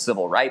federal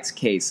civil rights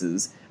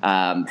cases.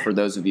 For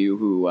those of you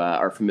who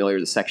are familiar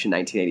with the Section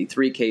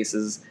 1983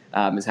 cases,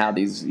 is how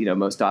these,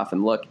 most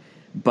often look.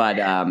 But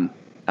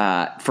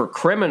for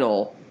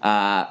criminal,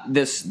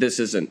 this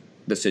isn't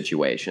the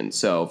situation.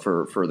 So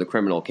for the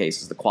criminal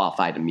cases, the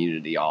qualified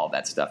immunity, all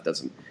that stuff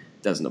doesn't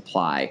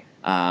apply.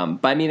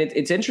 But I mean,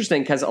 it's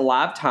interesting because a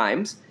lot of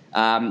times,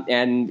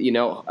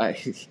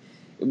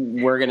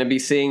 we're going to be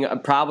seeing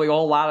probably a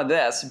whole lot of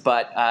this,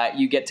 but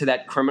you get to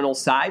that criminal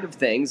side of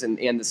things,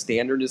 and the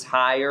standard is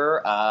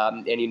higher,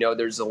 and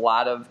there's a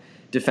lot of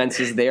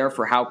defenses there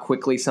for how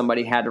quickly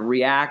somebody had to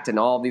react and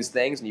all these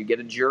things, and you get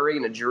a jury,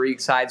 and a jury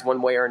decides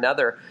one way or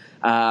another.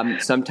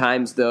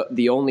 Sometimes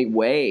the only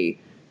way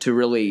to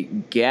really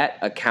get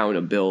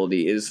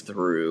accountability is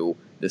through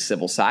the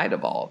civil side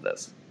of all of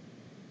this.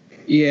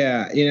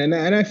 Yeah, and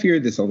I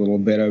feared this a little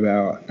bit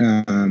about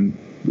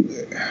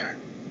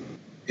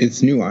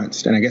it's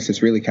nuanced, and I guess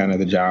it's really kind of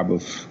the job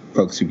of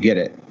folks who get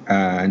it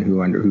and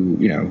who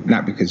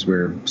not because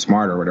we're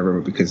smart or whatever,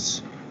 but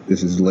because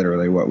this is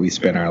literally what we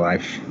spend our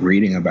life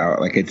reading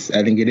about. I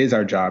think it is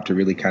our job to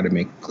really kind of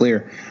make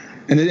clear.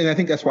 And I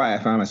think that's why I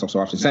find myself so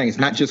often saying it's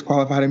not just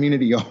qualified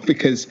immunity, y'all,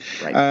 because,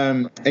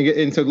 right.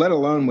 And so let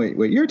alone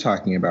what you're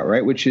talking about,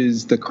 right, which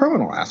is the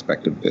criminal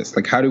aspect of this.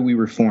 Like, how do we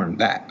reform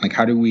that? Like,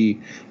 how do we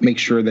make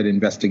sure that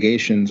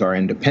investigations are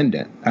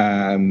independent?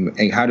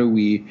 And how do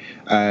we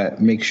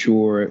make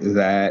sure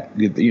that,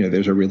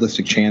 there's a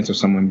realistic chance of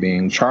someone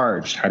being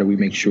charged? How do we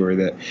make sure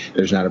that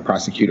there's not a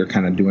prosecutor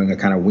kind of doing a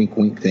kind of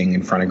wink-wink thing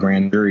in front of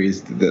grand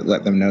juries that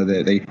let them know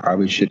that they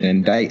probably shouldn't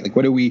indict? Like,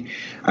 what do we...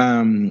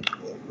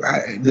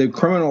 the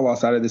criminal law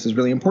side of this is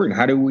really important.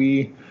 How do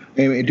we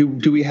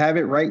do we have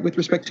it right with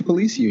respect to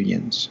police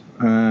unions?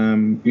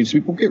 Because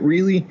people get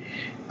really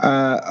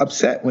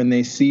upset when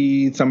they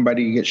see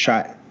somebody get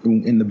shot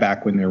in the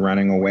back when they're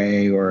running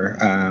away, or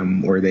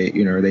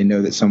they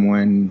know that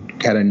someone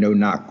had a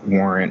no-knock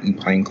warrant in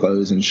plain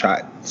clothes and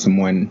shot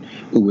someone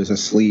who was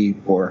asleep,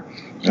 or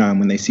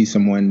when they see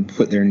someone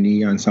put their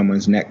knee on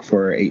someone's neck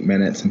for 8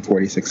 minutes and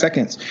 46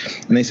 seconds,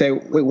 and they say,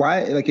 wait,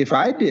 why? Like, if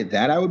I did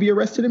that, I would be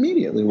arrested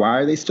immediately. Why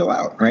are they still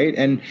out, right?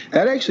 And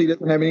that actually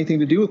doesn't have anything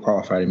to do with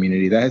qualified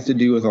immunity. That has to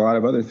do with a lot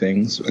of other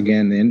things.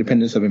 Again, the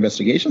independence of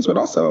investigations, but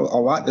also a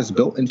lot that's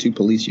built into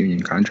police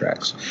union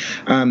contracts.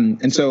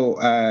 And so,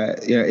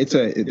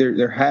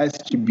 there has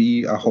to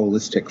be a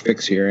holistic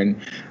fix here. And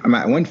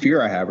one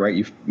fear I have,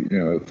 right?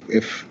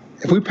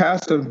 If we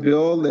pass a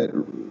bill that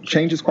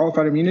changes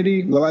qualified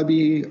immunity, will I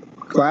be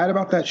glad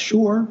about that?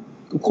 Sure,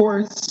 of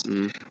course.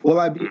 Will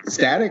I be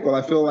ecstatic? Will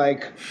I feel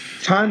like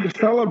time to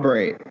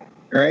celebrate?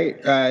 Right?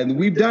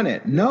 We've done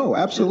it. No,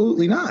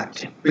 absolutely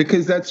not.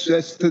 Because that's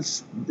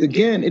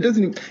again,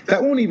 that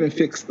won't even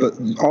fix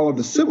all of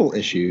the civil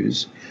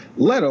issues,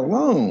 let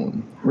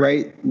alone,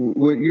 right,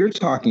 what you're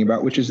talking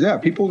about, which is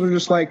that people are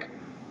just like,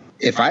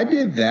 if I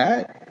did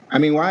that, I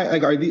mean, why?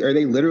 Like, are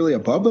they literally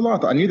above the law?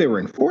 I knew they were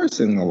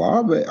enforcing the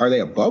law, but are they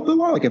above the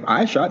law? Like, if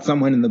I shot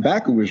someone in the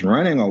back who was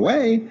running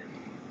away,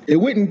 it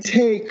wouldn't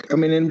take. I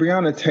mean, in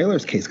Breonna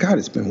Taylor's case, God,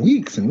 it's been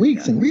weeks and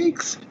weeks and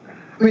weeks.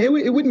 I mean,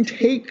 it wouldn't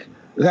take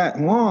that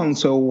long.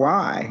 So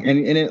why? And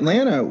in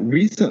Atlanta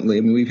recently,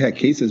 I mean, we've had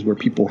cases where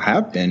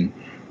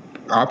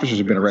officers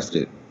have been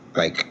arrested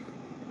like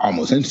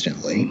almost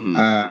instantly, and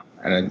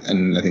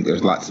I think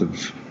there's lots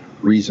of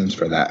reasons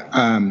for that.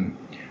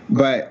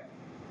 But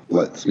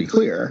let's be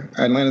clear,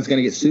 Atlanta's going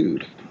to get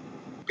sued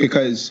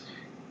because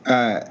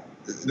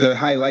the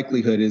high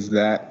likelihood is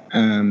that,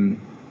 in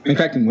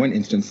fact, in one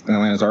instance,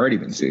 Atlanta's already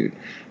been sued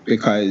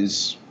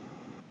because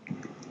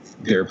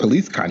there are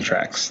police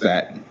contracts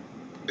that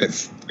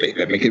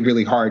make it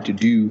really hard to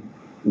do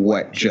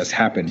what just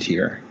happened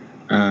here.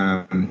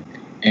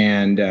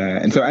 And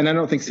I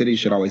don't think cities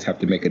should always have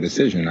to make a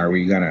decision. Are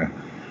we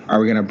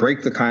gonna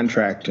break the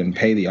contract and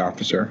pay the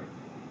officer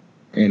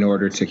in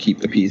order to keep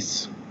the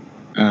peace?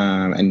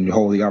 And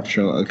hold the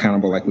officer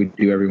accountable like we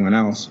do everyone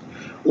else?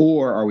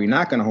 Or are we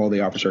not going to hold the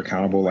officer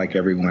accountable like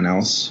everyone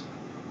else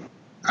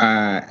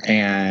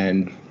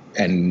and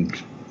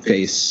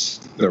face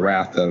the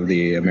wrath of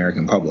the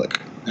American public?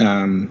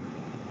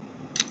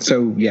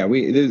 So yeah,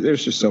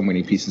 there's just so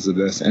many pieces of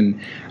this, and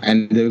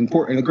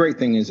the great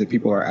thing is that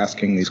people are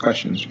asking these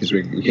questions, because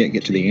we can't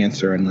get to the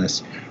answer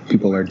unless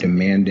people are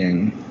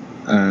demanding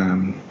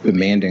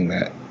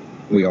that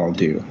we all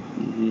do.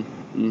 Mm-hmm.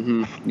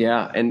 Mm-hmm.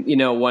 Yeah, and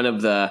one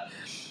of the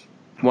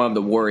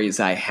worries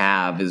I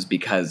have is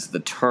because the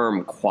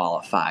term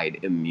qualified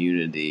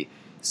immunity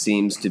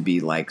seems to be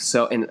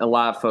so, and a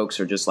lot of folks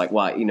are just like,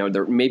 well,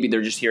 maybe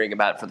they're just hearing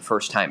about it for the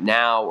first time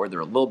now, or they're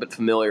a little bit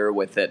familiar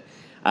with it.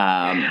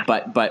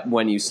 But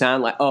when you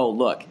sound like, oh,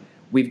 look,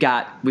 we've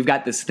got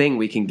this thing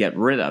we can get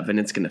rid of, and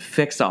it's going to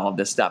fix all of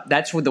this stuff.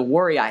 That's what the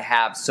worry I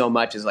have so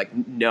much is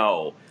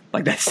no,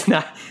 that's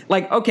not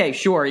okay,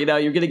 sure, you're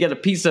going to get a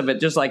piece of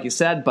it, just like you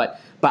said, but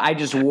I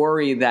just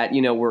worry that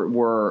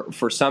we're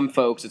for some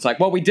folks it's like,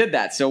 well, we did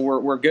that, so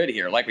we're good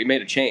here, we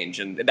made a change,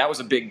 and that was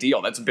a big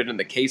deal. That's been in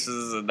the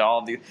cases and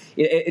all the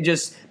it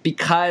just,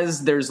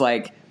 because there's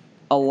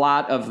a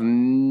lot of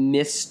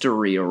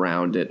mystery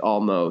around it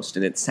almost,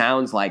 and it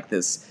sounds like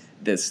this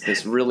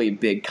really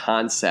big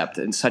concept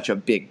and such a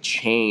big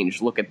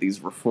change. Look at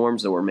these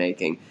reforms that we're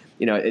making.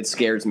 It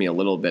scares me a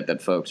little bit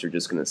that folks are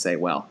just going to say,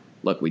 well,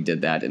 look, we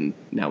did that, and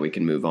now we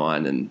can move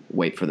on and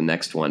wait for the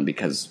next one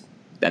because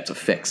that's a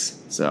fix.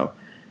 So,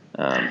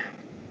 yeah,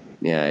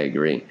 I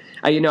agree.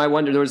 I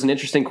wonder, there was an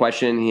interesting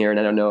question here, and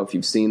I don't know if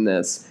you've seen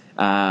this,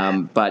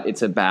 but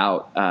it's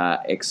about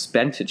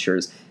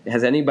expenditures.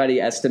 Has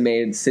anybody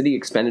estimated city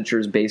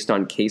expenditures based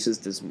on cases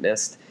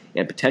dismissed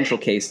and potential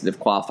cases if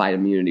qualified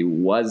immunity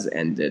was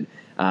ended?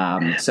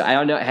 So I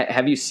don't know.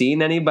 Have you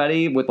seen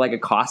anybody with a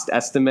cost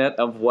estimate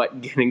of what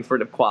getting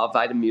rid of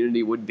qualified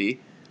immunity would be?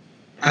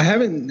 I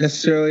haven't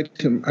necessarily.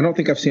 I don't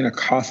think I've seen a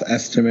cost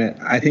estimate.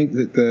 I think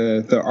that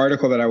the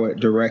article that I would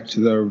direct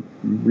the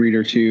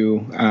reader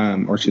to,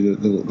 or to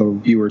the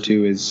viewer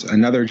to, is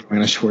another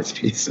Joanna Schwartz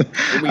piece.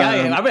 I'm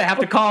going to have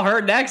to call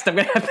her next. I'm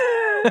going to have to.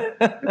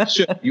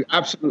 You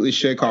absolutely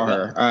should call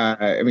her.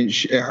 I've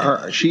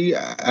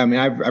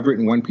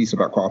written one piece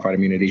about qualified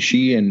immunity.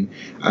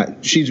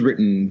 She's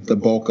written the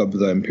bulk of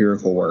the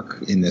empirical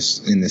work in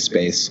this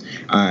space,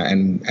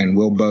 and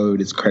Will Bode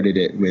is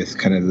credited with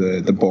kind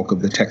of the bulk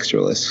of the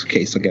textualist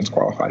case against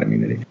qualified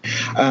immunity.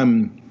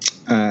 And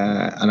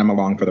I'm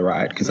along for the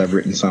ride because I've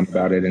written some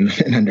about it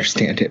and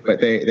understand it.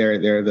 But they've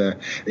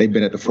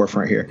been at the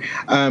forefront here.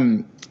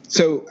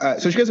 So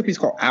she has a piece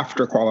called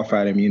After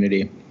Qualified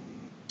Immunity.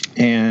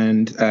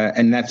 And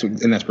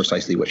that's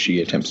precisely what she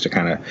attempts to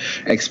kind of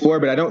explore,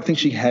 but I don't think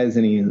she has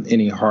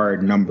any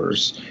hard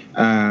numbers.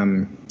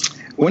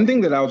 One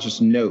thing that I'll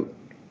just note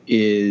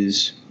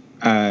is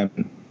that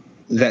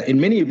in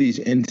many of these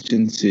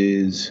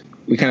instances,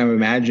 we kind of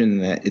imagine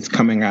that it's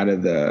coming out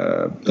of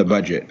the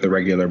budget, the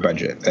regular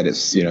budget. That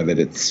it's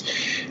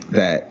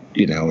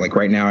like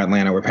right now,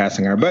 Atlanta, we're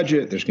passing our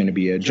budget. There's going to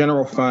be a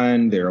general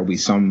fund. There will be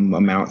some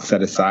amount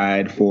set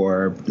aside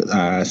for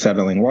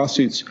settling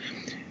lawsuits.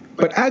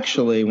 But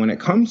actually, when it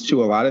comes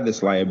to a lot of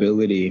this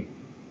liability,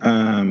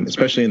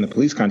 especially in the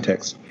police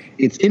context,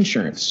 it's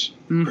insurance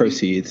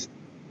proceeds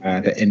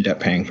that end up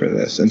paying for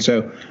this. And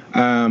so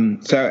I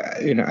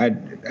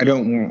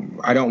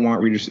don't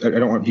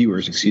want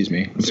viewers. Excuse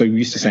me. I'm so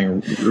used to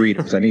saying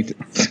readers. I need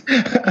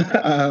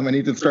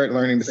to start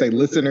learning to say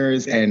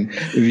listeners and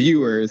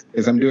viewers,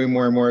 because I'm doing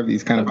more and more of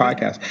these kind of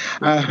podcasts.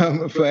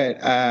 But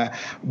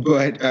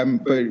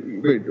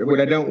what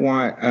I don't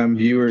want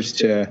viewers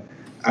to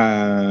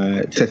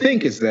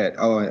think is that,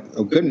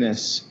 oh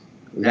goodness,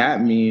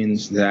 that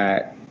means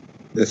that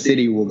the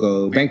city will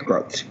go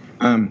bankrupt.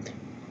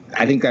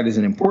 I think that is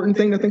an important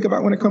thing to think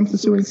about when it comes to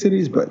suing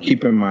cities, but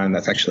keep in mind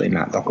that's actually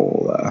not the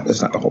whole.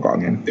 That's not the whole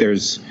ballgame.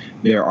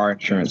 There are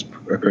insurance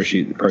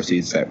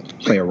proceeds that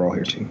play a role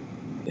here too.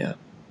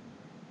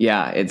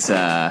 Yeah. It's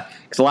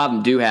because a lot of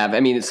them do have. I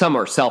mean, some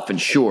are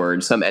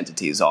self-insured, some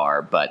entities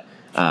are, but.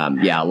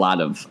 A lot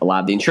of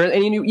the insurance,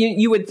 and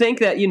you would think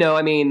that you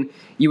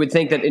would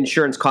think that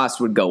insurance costs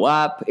would go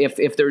up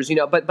if there's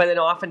but then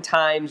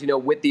oftentimes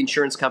with the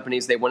insurance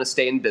companies, they want to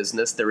stay in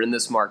business, they're in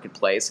this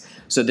marketplace,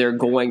 so they're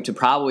going to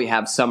probably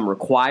have some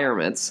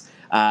requirements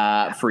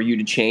for you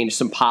to change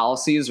some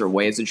policies or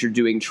ways that you're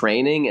doing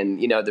training, and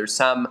there's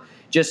some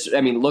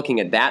looking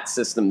at that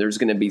system, there's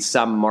going to be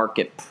some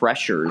market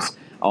pressures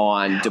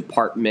on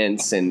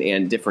departments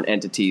and different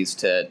entities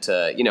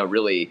to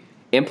really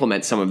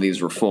implement some of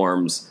these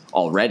reforms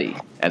already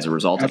as a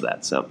result of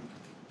that. So,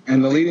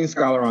 and the leading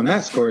scholar on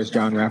that score is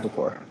John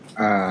Rappaport,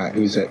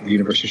 who's at the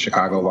University of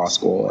Chicago Law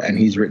School, and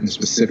he's written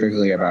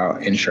specifically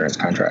about insurance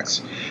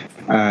contracts.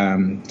 So I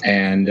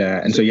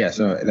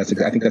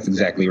think that's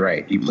exactly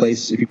right. If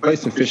you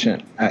place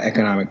sufficient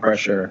economic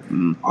pressure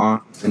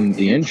on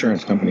the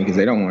insurance company, because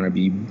they don't want to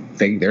be,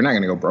 they're not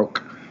going to go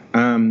broke.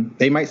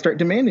 They might start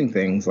demanding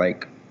things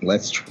like,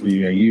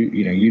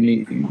 you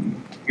need,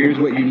 here's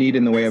what you need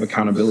in the way of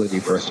accountability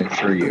for us to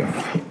insure you.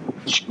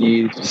 you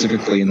need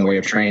specifically in the way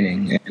of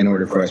training in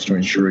order for us to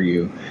insure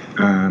you,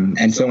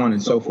 and so on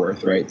and so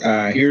forth, right?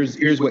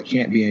 Here's what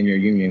can't be in your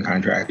union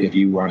contract if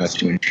you want us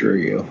to insure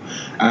you.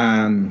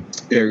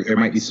 There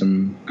might be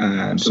some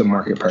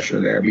market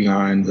pressure there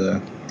beyond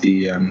the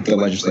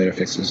legislative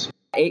fixes.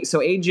 So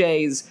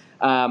AJ's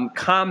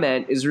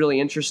comment is really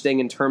interesting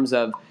in terms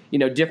of,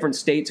 different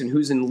states and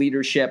who's in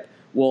leadership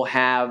will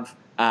have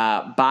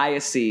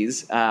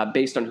biases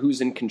based on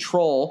who's in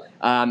control.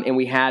 And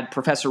we had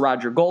Professor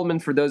Roger Goldman,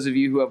 for those of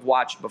you who have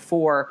watched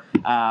before,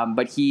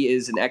 but he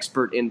is an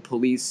expert in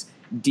police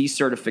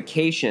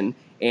decertification.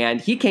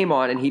 And he came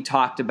on and he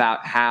talked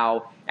about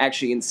how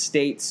actually in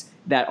states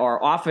that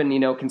are often,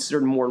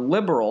 considered more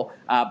liberal,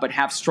 but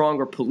have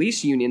stronger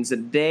police unions,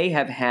 that they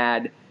have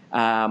had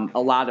a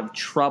lot of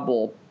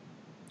trouble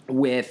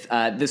with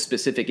this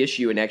specific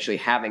issue and actually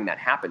having that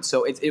happen.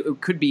 So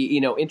it could be,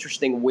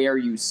 interesting where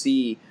you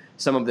see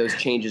some of those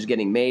changes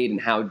getting made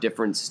and how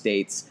different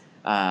states,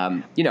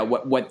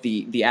 what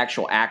the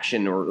actual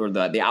action or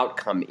the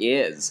outcome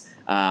is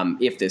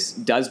if this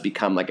does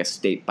become like a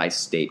state by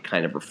state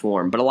kind of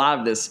reform. But a lot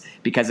of this,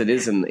 because it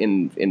is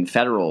in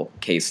federal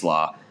case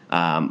law,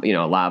 a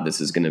lot of this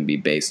is going to be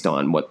based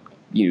on what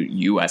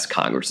U.S.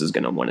 Congress is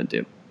going to want to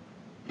do.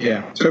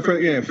 Yeah. So for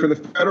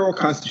the federal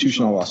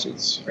constitutional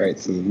lawsuits, right?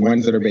 So the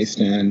ones that are based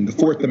in the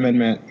Fourth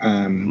Amendment,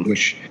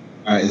 which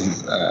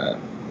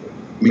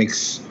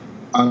makes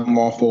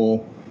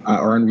unlawful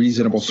or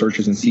unreasonable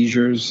searches and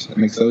seizures,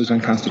 makes those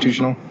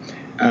unconstitutional,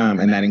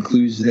 and that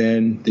includes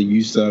then the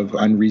use of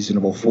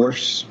unreasonable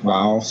force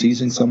while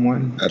seizing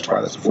someone. That's why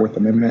that's a Fourth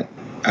Amendment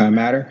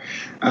matter.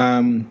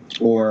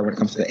 Or when it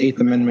comes to the Eighth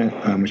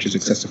Amendment, which is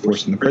excessive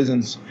force in the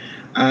prisons.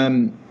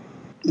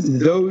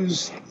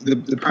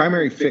 The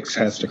primary fix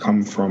has to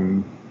come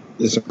from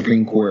the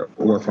Supreme Court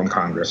or from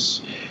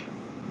Congress.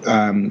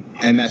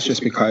 And that's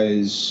just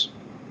because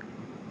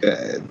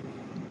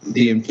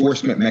the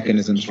enforcement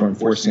mechanisms for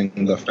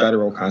enforcing the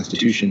federal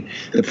Constitution,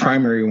 the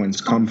primary ones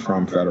come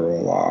from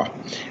federal law.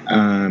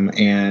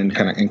 And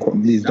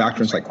these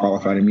doctrines like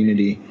qualified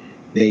immunity,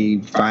 they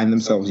find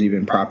themselves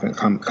even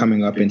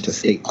coming up into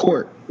state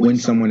court when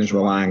someone is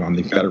relying on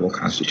the federal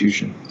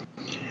Constitution.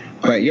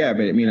 But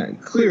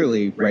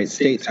clearly, right,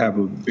 states have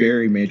a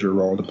very major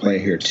role to play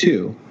here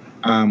too,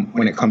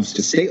 when it comes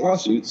to state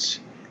lawsuits.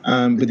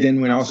 But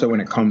then when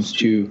it comes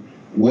to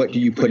what do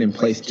you put in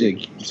place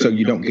so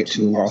you don't get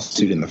to the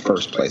lawsuit in the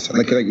first place?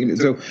 Once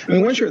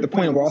you're at the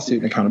point of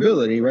lawsuit and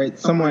accountability, right,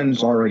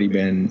 someone's already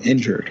been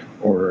injured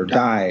or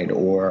died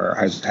or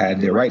has had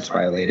their rights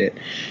violated,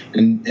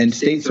 and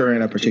states are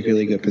in a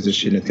particularly good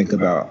position to think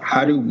about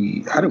how do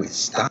we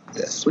stop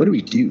this? What do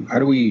we do? How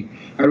do we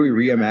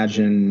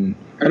reimagine?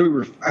 How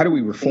do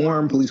we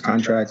reform police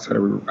contracts? How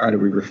do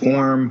we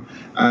reform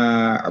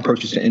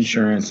approaches to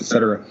insurance, et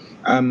cetera?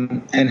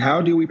 And how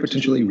do we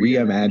potentially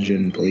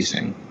reimagine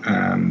policing?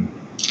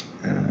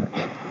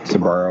 To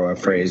borrow a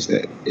phrase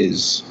that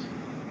is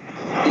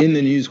in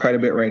the news quite a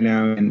bit right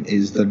now and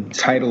is the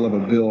title of a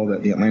bill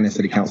that the Atlanta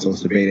City Council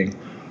is debating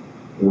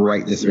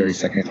right this very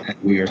second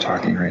we are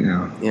talking right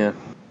now. Yeah.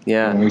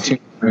 Yeah.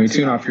 When we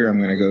tune off here, I'm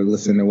going to go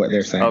listen to what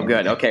they're saying. Oh,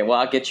 good. Okay, well,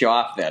 I'll get you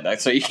off then,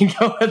 so you can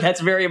go.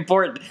 That's very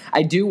important.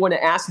 I do want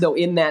to ask, though,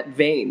 in that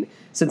vein,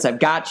 since I've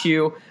got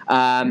you,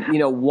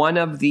 one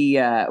of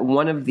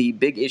the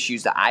big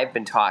issues that I've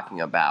been talking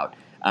about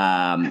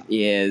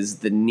is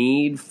the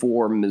need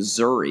for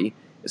Missouri,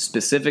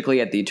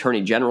 specifically at the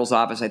Attorney General's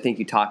office. I think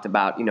you talked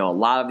about, a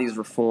lot of these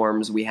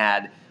reforms. We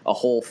had a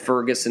whole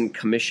Ferguson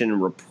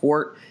Commission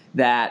report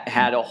that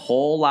had a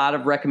whole lot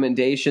of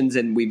recommendations,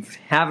 and we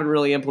haven't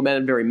really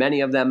implemented very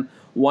many of them,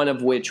 one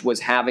of which was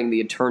having the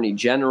Attorney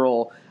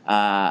General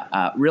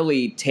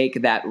really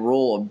take that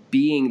role of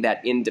being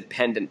that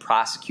independent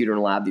prosecutor in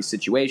a lot of these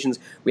situations.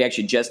 We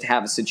actually just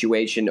have a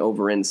situation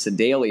over in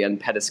Sedalia in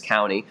Pettis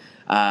County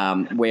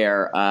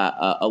where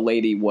a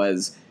lady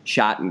was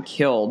shot and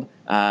killed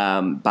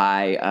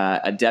by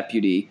a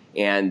deputy,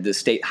 and the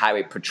State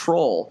Highway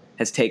Patrol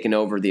has taken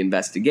over the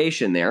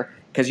investigation there,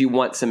 because you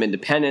want some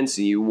independence,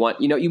 and you want,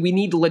 we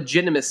need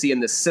legitimacy in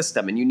this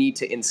system, and you need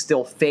to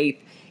instill faith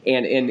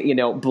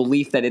and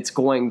belief that it's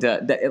going to,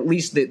 that at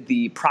least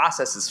the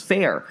process is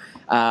fair,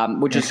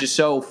 which is just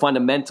so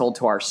fundamental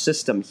to our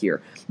system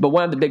here. But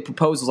one of the big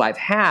proposals I've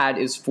had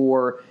is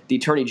for the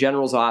Attorney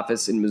General's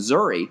office in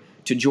Missouri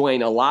to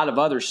join a lot of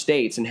other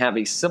states and have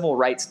a civil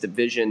rights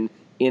division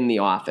in the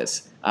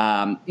office.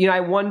 I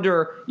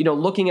wonder,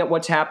 looking at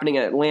what's happening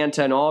in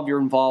Atlanta and all of your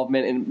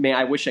involvement, and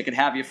I wish I could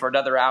have you for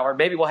another hour.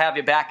 Maybe we'll have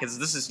you back,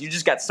 because you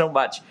just got so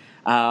much.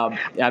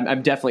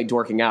 I'm definitely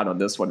dorking out on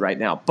this one right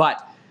now.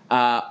 But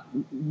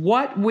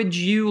what would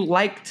you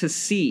like to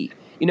see?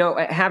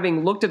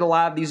 Having looked at a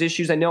lot of these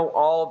issues, I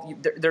know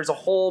there's a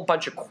whole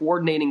bunch of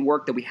coordinating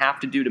work that we have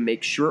to do to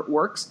make sure it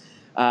works.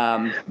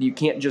 You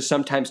can't just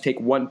sometimes take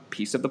one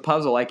piece of the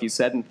puzzle, like you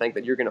said, and think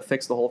that you're going to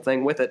fix the whole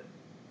thing with it.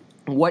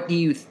 What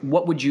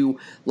would you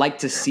like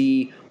to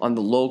see on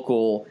the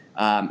local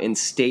and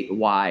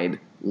statewide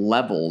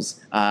levels,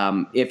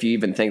 if you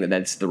even think that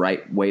that's the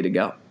right way to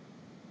go?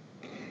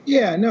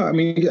 Yeah, no, I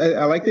mean,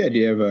 I like the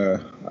idea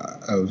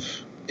of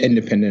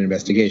independent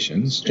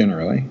investigations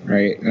generally,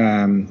 right?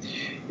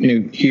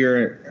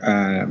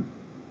 Here,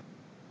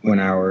 when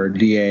our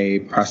DA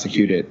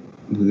prosecuted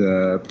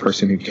the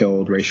person who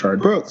killed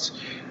Rayshard Brooks,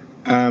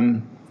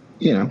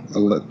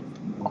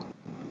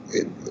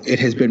 it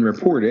has been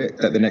reported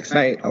that the next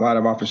night a lot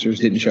of officers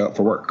didn't show up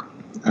for work,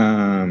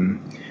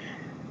 and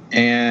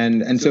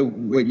so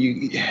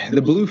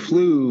the blue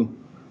flu,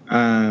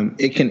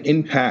 it can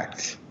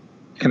impact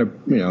kind of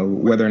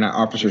whether or not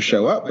officers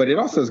show up, but it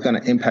also is going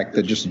to impact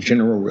the just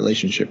general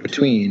relationship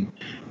between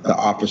the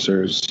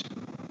officers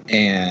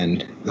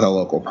and the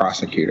local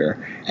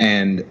prosecutor.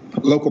 And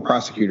local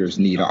prosecutors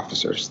need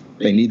officers.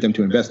 They need them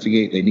to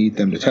investigate. They need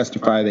them to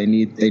testify. They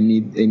need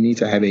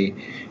to have a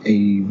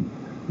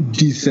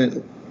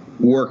decent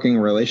working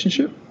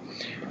relationship.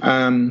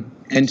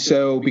 And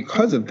so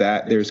because of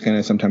that, there's going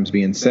to sometimes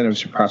be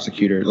incentives for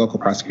local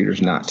prosecutors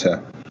not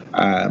to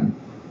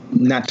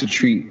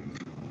treat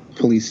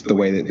police the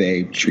way that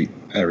they treat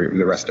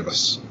the rest of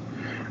us.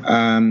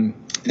 And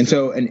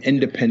so an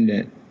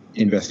independent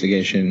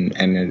investigation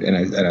and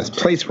a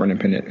place for an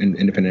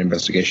independent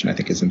investigation, I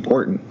think, is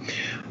important.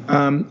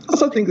 I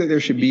also think that there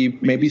should be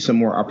maybe some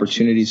more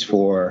opportunities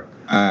for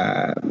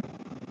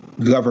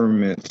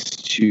governments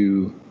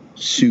to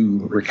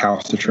sue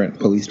recalcitrant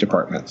police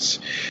departments.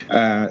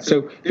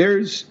 So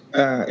there's,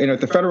 at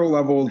the federal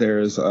level,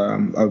 there's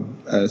a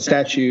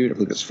statute, I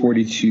believe it's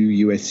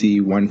 42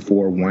 USC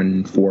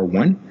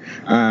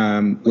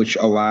 14141, which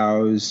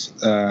allows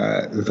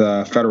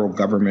the federal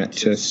government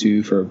to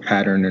sue for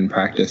pattern and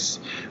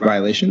practice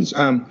violations.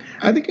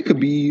 I think it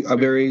could be a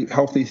very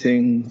healthy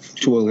thing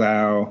to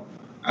allow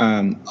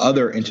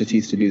other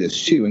entities to do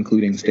this too,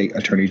 including state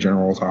attorney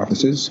general's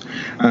offices,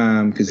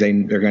 because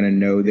they're going to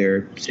know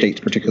their states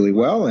particularly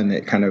well, and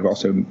it kind of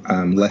also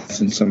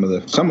lessens some of the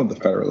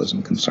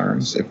federalism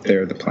concerns if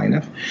they're the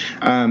plaintiff.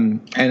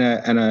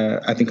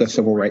 I think a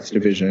civil rights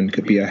division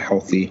could be a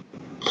healthy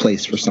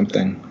place for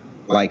something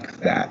like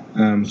that.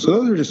 So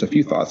those are just a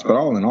few thoughts, but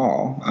all in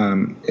all,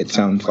 it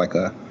sounds like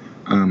a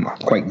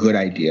quite good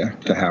idea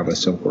to have a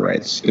civil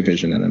rights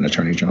division in an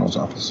attorney general's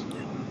office.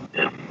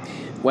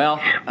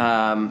 Well,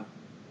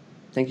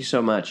 thank you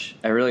so much.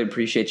 I really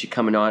appreciate you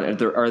coming on.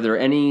 Are there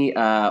any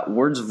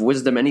words of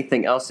wisdom,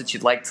 anything else that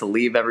you'd like to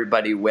leave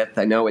everybody with?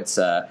 I know it's,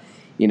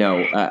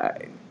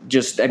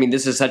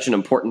 this is such an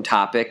important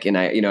topic, and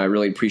I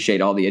really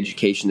appreciate all the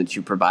education that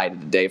you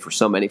provided today for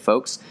so many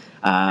folks,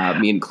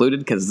 me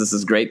included, because this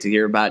is great to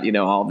hear about,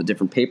 all the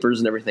different papers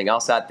and everything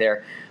else out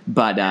there.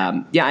 But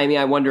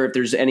I wonder if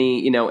there's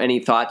any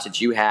thoughts that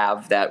you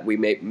have that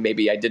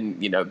maybe I didn't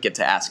get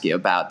to ask you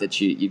about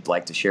that you'd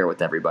like to share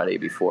with everybody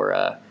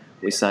before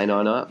we sign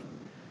on up.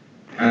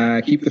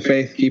 Keep the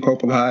faith, keep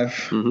hope alive.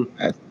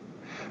 Mm-hmm.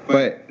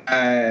 But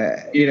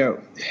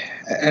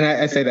and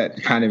I say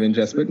that kind of in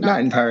jest, but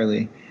not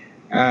entirely.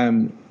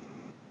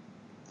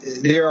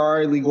 There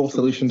are legal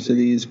solutions to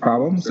these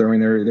problems. I mean,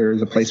 there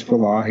is a place for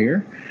law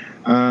here.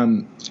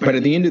 But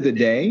at the end of the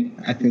day,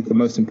 I think the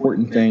most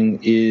important thing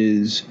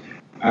is,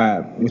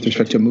 with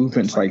respect to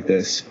movements like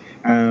this,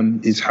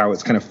 is how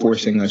it's kind of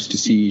forcing us to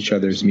see each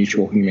other's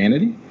mutual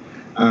humanity,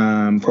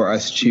 for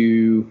us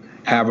to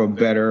have a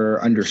better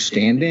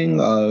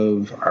understanding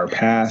of our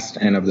past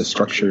and of the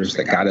structures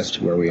that got us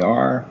to where we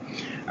are.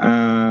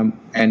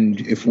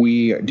 And if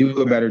we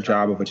do a better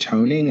job of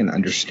atoning and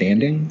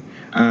understanding,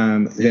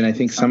 then I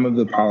think some of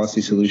the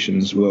policy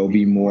solutions will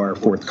be more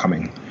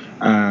forthcoming.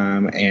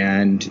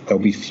 And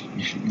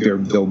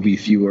there'll be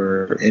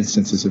fewer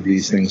instances of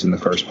these things in the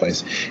first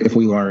place if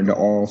we learn to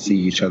all see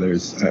each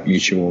other's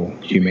mutual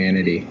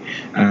humanity.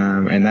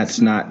 And that's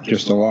not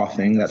just a law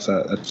thing; that's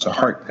a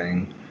heart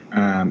thing.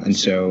 And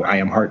so I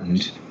am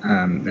heartened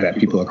that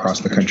people across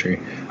the country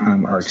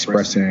are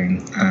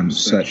expressing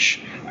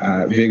such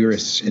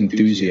vigorous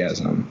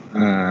enthusiasm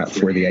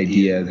for the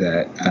idea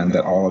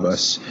that all of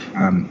us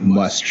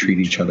must treat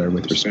each other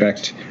with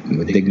respect and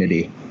with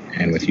dignity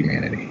and with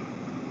humanity.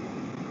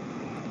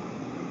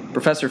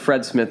 Professor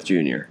Fred Smith,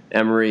 Jr.,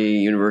 Emory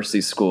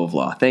University School of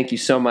Law. Thank you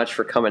so much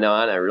for coming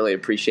on. I really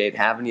appreciate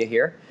having you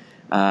here.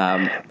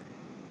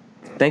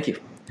 Thank you.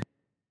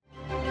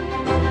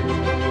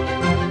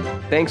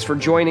 Thanks for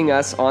joining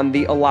us on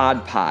the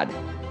Alad Pod.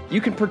 You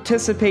can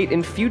participate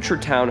in future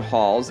town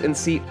halls and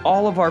see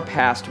all of our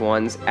past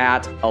ones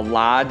at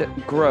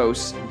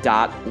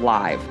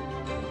aladgross.live.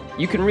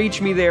 You can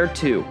reach me there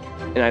too,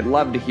 and I'd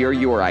love to hear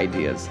your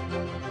ideas.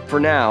 For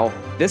now,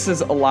 this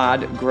is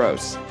Alad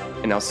Gross,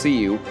 and I'll see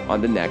you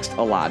on the next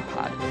Alad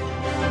Pod.